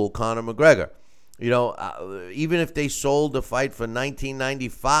school Conor McGregor. Even if they sold the fight for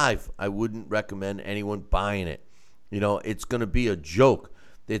 $19.95, I wouldn't recommend anyone buying it. It's going to be a joke.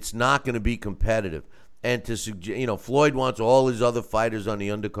 It's not going to be competitive. And to suggest, Floyd wants all his other fighters on the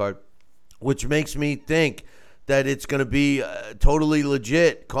undercard, which makes me think that it's going to be a totally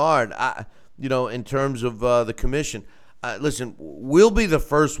legit card, in terms of the commission. Listen, we'll be the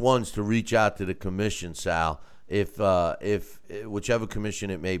first ones to reach out to the commission, Sal, if whichever commission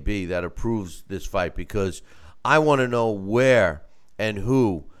it may be that approves this fight, because I want to know where and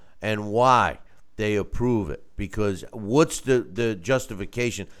who and why they approve it, because what's the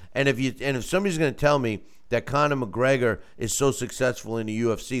justification? And if somebody's going to tell me that Conor McGregor is so successful in the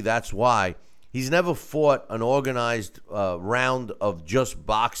UFC, that's why. He's never fought an organized round of just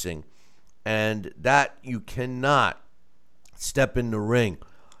boxing, and that you cannot step in the ring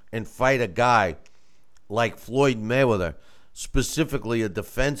and fight a guy like Floyd Mayweather, specifically a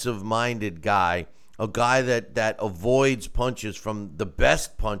defensive-minded guy, a guy that avoids punches from the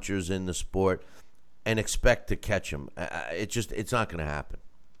best punchers in the sport, and expect to catch him. It's not going to happen.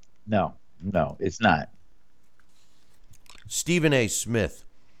 No, No, it's not. Stephen A. Smith,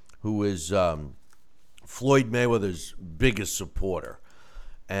 who is Floyd Mayweather's biggest supporter,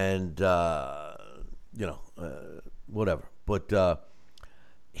 and whatever. But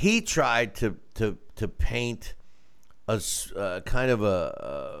he tried to paint a kind of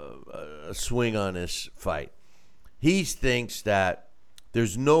a swing on this fight. He thinks that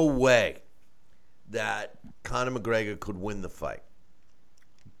there's no way that Conor McGregor could win the fight.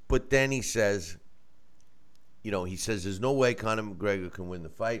 But then he says, there's no way Conor McGregor can win the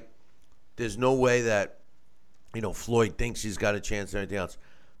fight. There's no way that, Floyd thinks he's got a chance and everything else.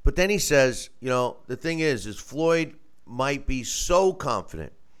 But then he says, the thing is Floyd might be so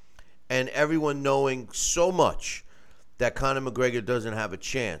confident and everyone knowing so much that Conor McGregor doesn't have a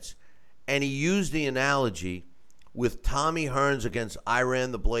chance. And he used the analogy with Tommy Hearns against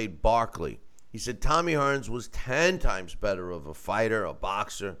Iran the Blade Barkley. He said Tommy Hearns was 10 times better of a fighter, a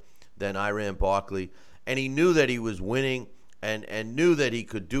boxer, than Iran Barkley. And he knew that he was winning and knew that he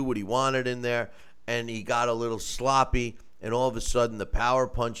could do what he wanted in there. And he got a little sloppy. And all of a sudden, the power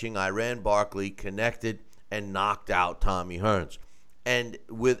punching Iran Barkley connected and knocked out Tommy Hearns. And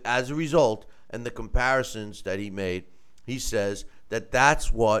as a result, and the comparisons that he made, he says that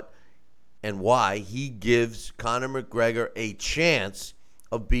that's what and why he gives Conor McGregor a chance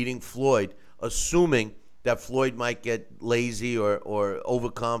of beating Floyd, assuming that Floyd might get lazy or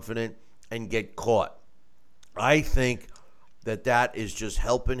overconfident and get caught. I think that is just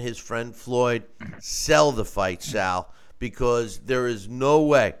helping his friend Floyd sell the fight, Sal, because there is no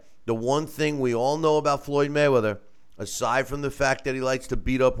way. The one thing we all know about Floyd Mayweather, aside from the fact that he likes to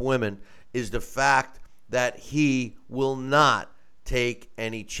beat up women, is the fact that he will not take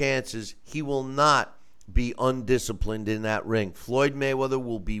any chances. He will not be undisciplined in that ring. Floyd Mayweather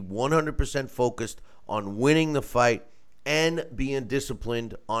will be 100% focused on winning the fight and being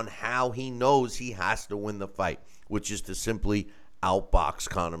disciplined on how he knows he has to win the fight, which is to simply outbox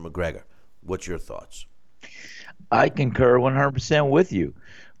Conor McGregor. What's your thoughts? I concur 100% with you.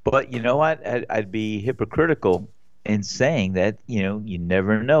 But you know what? I'd be hypocritical in saying that, you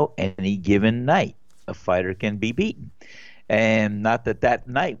never know. Any given night, a fighter can be beaten. And not that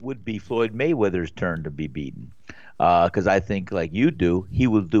night would be Floyd Mayweather's turn to be beaten. Because I think, like you do, he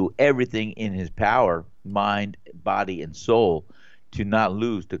will do everything in his power, mind, body, and soul to not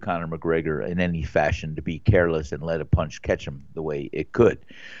lose to Conor McGregor in any fashion, to be careless and let a punch catch him the way it could.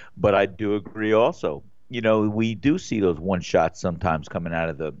 But I do agree also. We do see those one shots sometimes coming out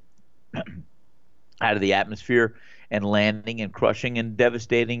of the atmosphere and landing and crushing and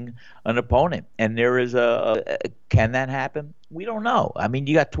devastating an opponent. And there is can that happen? We don't know. I mean,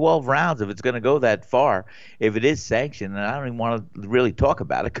 you got 12 rounds if it's going to go that far. If it is sanctioned, and I don't even want to really talk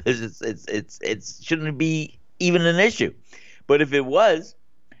about it because it shouldn't be even an issue. But if it was,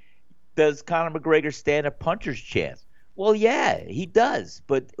 does Conor McGregor stand a puncher's chance? Well, yeah, he does.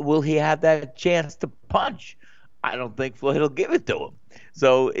 But will he have that chance to punch? I don't think Floyd will give it to him.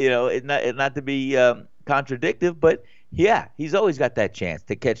 So, not to be contradictive, but yeah, he's always got that chance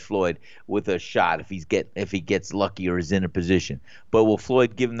to catch Floyd with a shot if he gets lucky or is in a position. But will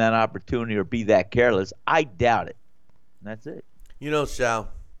Floyd give him that opportunity or be that careless? I doubt it. And that's it. Sal,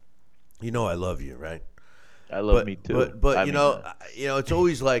 I love you, right? I love me too. But it's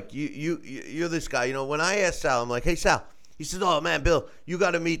always like you're this guy. When I ask Sal, I'm like, hey Sal. He says, "Oh man, Bill, you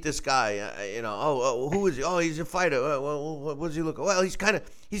got to meet this guy. Who is he? Oh, he's a fighter. What does he look? Well, he's kind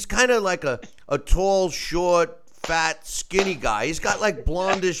of like a tall, short, fat, skinny guy. He's got like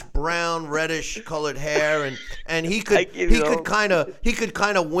blondish, brown, reddish colored hair, and he could kind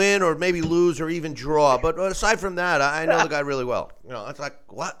of win or maybe lose or even draw. But aside from that, I know the guy really well. It's like,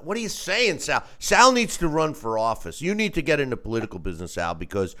 what are you saying, Sal? Sal needs to run for office. You need to get into political business, Sal,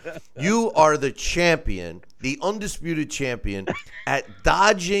 because you are the champion, the undisputed champion at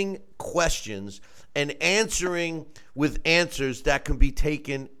dodging questions and answering with answers that can be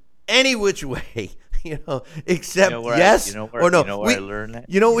taken any which way. Except yes or no. I learned that.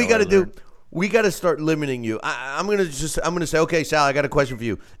 You know what we got to do? We got to start limiting you. I'm gonna say, okay, Sal, I got a question for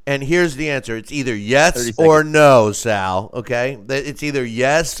you, and here's the answer. It's either yes or no, Sal. Okay, it's either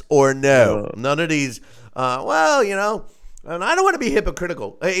yes or no. None of these. And I don't want to be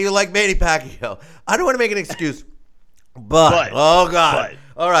hypocritical. You're like Manny Pacquiao. I don't want to make an excuse, but oh God,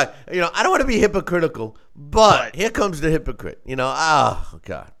 all right. I don't want to be hypocritical, but here comes the hypocrite. Oh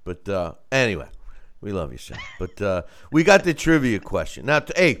God. But anyway. We love you, Sal. But we got the trivia question. Now,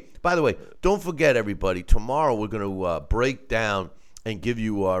 hey, by the way, don't forget, everybody, tomorrow we're going to break down and give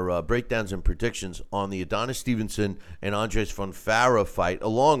you our breakdowns and predictions on the Adonis Stevenson and Andres Fonfara fight,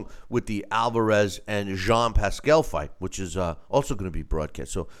 along with the Alvarez and Jean Pascal fight, which is also going to be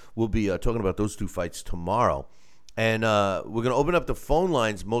broadcast. So we'll be talking about those two fights tomorrow. And we're going to open up the phone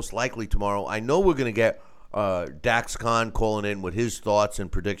lines most likely tomorrow. I know we're going to get Dax Khan calling in with his thoughts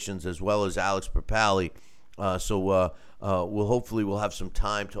and predictions, as well as Alex Papali. So we'll have some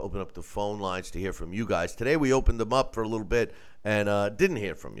time to open up the phone lines to hear from you guys. Today we opened them up for a little bit and didn't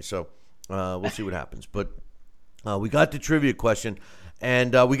hear from you. So we'll see what happens. But we got the trivia question,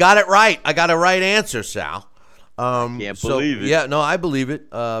 and we got it right. I got a right answer, Sal. Can't believe it. Yeah, no, I believe it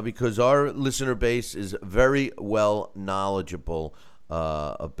because our listener base is very well knowledgeable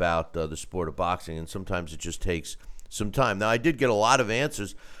about the sport of boxing, and sometimes it just takes some time. Now, I did get a lot of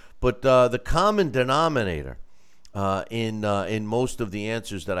answers, but the common denominator in most of the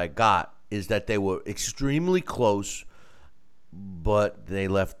answers that I got is that they were extremely close, but they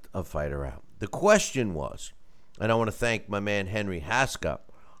left a fighter out. The question was, and I want to thank my man Henry Haska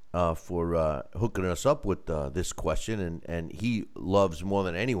for hooking us up with this question, and he loves more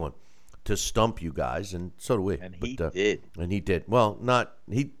than anyone to stump you guys, and so do we. And he did. And he did. Well, not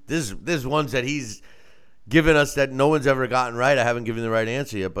he. There's ones that he's given us that no one's ever gotten right. I haven't given the right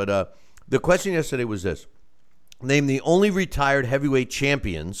answer yet. But the question yesterday was this: name the only retired heavyweight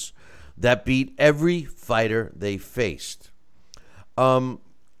champions that beat every fighter they faced.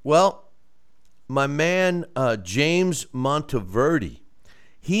 Well, my man James Monteverdi,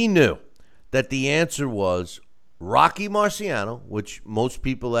 he knew that the answer was Rocky Marciano, which most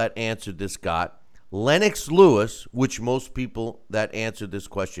people that answered this got, Lennox Lewis, which most people that answered this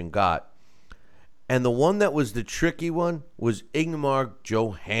question got, and the one that was the tricky one was Ingmar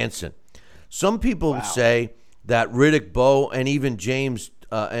Johansson. Some people say that Riddick Bowe and even James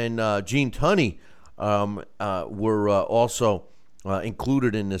and Gene Tunney were also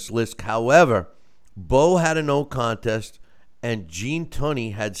included in this list. However, Bowe had a no contest, and Gene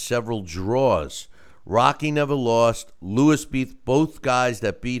Tunney had several draws. Rocky never lost. Lewis beat both guys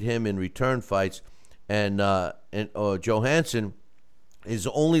that beat him in return fights, and Johansson, his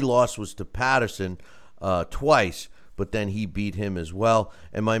only loss was to Patterson twice, but then he beat him as well.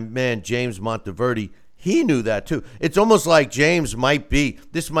 And my man James Monteverdi, he knew that too. It's almost like James might be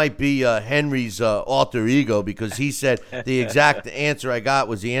Henry's alter ego, because he said the exact answer I got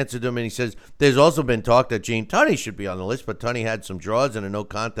was he answered him, and he says there's also been talk that Gene Tunney should be on the list, but Tunney had some draws and a no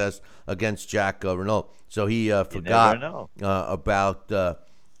contest against Jack Renault, so he forgot about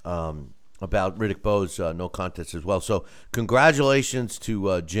Riddick Bowe's no contest as well. So congratulations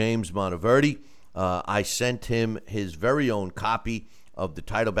to James Monteverdi. I sent him his very own copy of the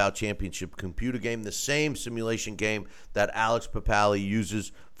Title Bout Championship computer game, the same simulation game that Alex Papali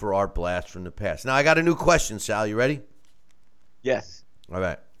uses for our blast from the past. Now, I got a new question, Sal. You ready? Yes. All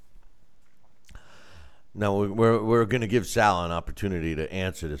right. Now, we're going to give Sal an opportunity to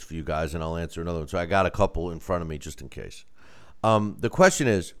answer this for you guys, and I'll answer another one. So I got a couple in front of me just in case. The question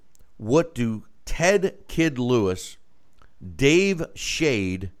is, what do Ted Kid Lewis, Dave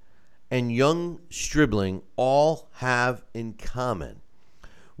Shade, and Young Stribling all have in common?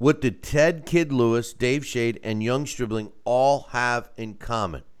 What did Ted Kid Lewis, Dave Shade, and Young Stribling all have in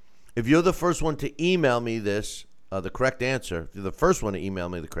common? If you're the first one to email me this, the correct answer, if you're the first one to email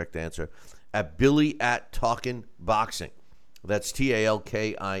me the correct answer, at Billy@TalkinBoxing. That's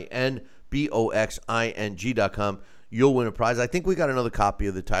TalkinBoxing.com. You'll win a prize. I think we got another copy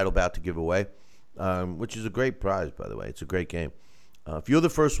of the Title Bout to give away, which is a great prize, by the way. It's a great game. If you're the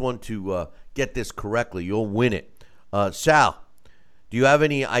first one to get this correctly, you'll win it. Sal, do you have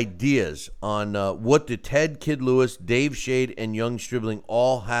any ideas on what did Ted Kid Lewis, Dave Shade, and Young Stribling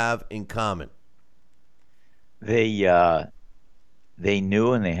all have in common? They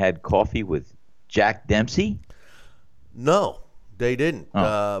knew and they had coffee with Jack Dempsey? No, they didn't.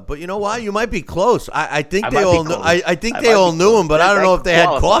 But you know why? You might be close. I think they all knew. I think I they might all be knew close. him, but I don't know if they had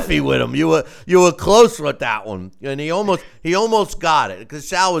Qualified. coffee with him. You were close with that one, and he almost got it, because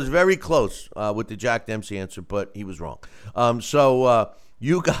Sal was very close with the Jack Dempsey answer, but he was wrong. So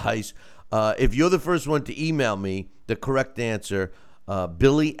you guys, if you're the first one to email me the correct answer,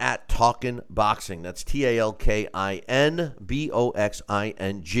 Billy@TalkinBoxing. That's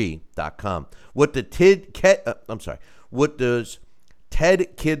TalkinBoxing.com. What does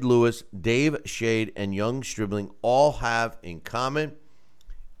Ted Kid Lewis, Dave Shade, and Young Stribling all have in common?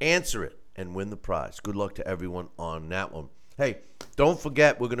 Answer it and win the prize. Good luck to everyone on that one. Hey, don't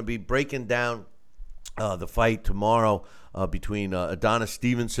forget, we're going to be breaking down the fight tomorrow between Adonis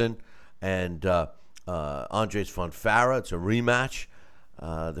Stevenson and Andres Fonfara. It's a rematch.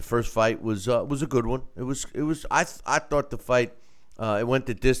 The first fight was a good one. It was. I thought the fight It went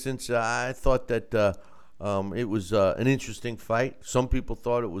the distance. I thought that it was an interesting fight. Some people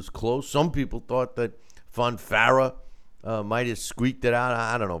thought it was close. Some people thought that Fonfara might have squeaked it out.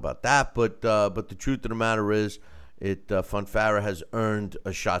 I don't know about that, but the truth of the matter is, Fonfara has earned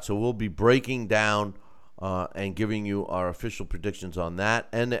a shot. So we'll be breaking down and giving you our official predictions on that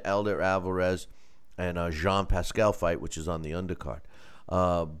and the Elder Alvarez and Jean Pascal fight, which is on the undercard.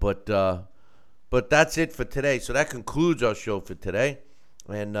 But that's it for today. So that concludes our show for today.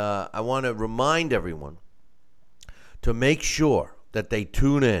 And I want to remind everyone to make sure that they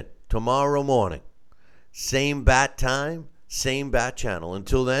tune in tomorrow morning. Same bat time, same bat channel.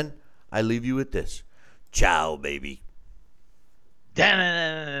 Until then, I leave you with this. Ciao, baby.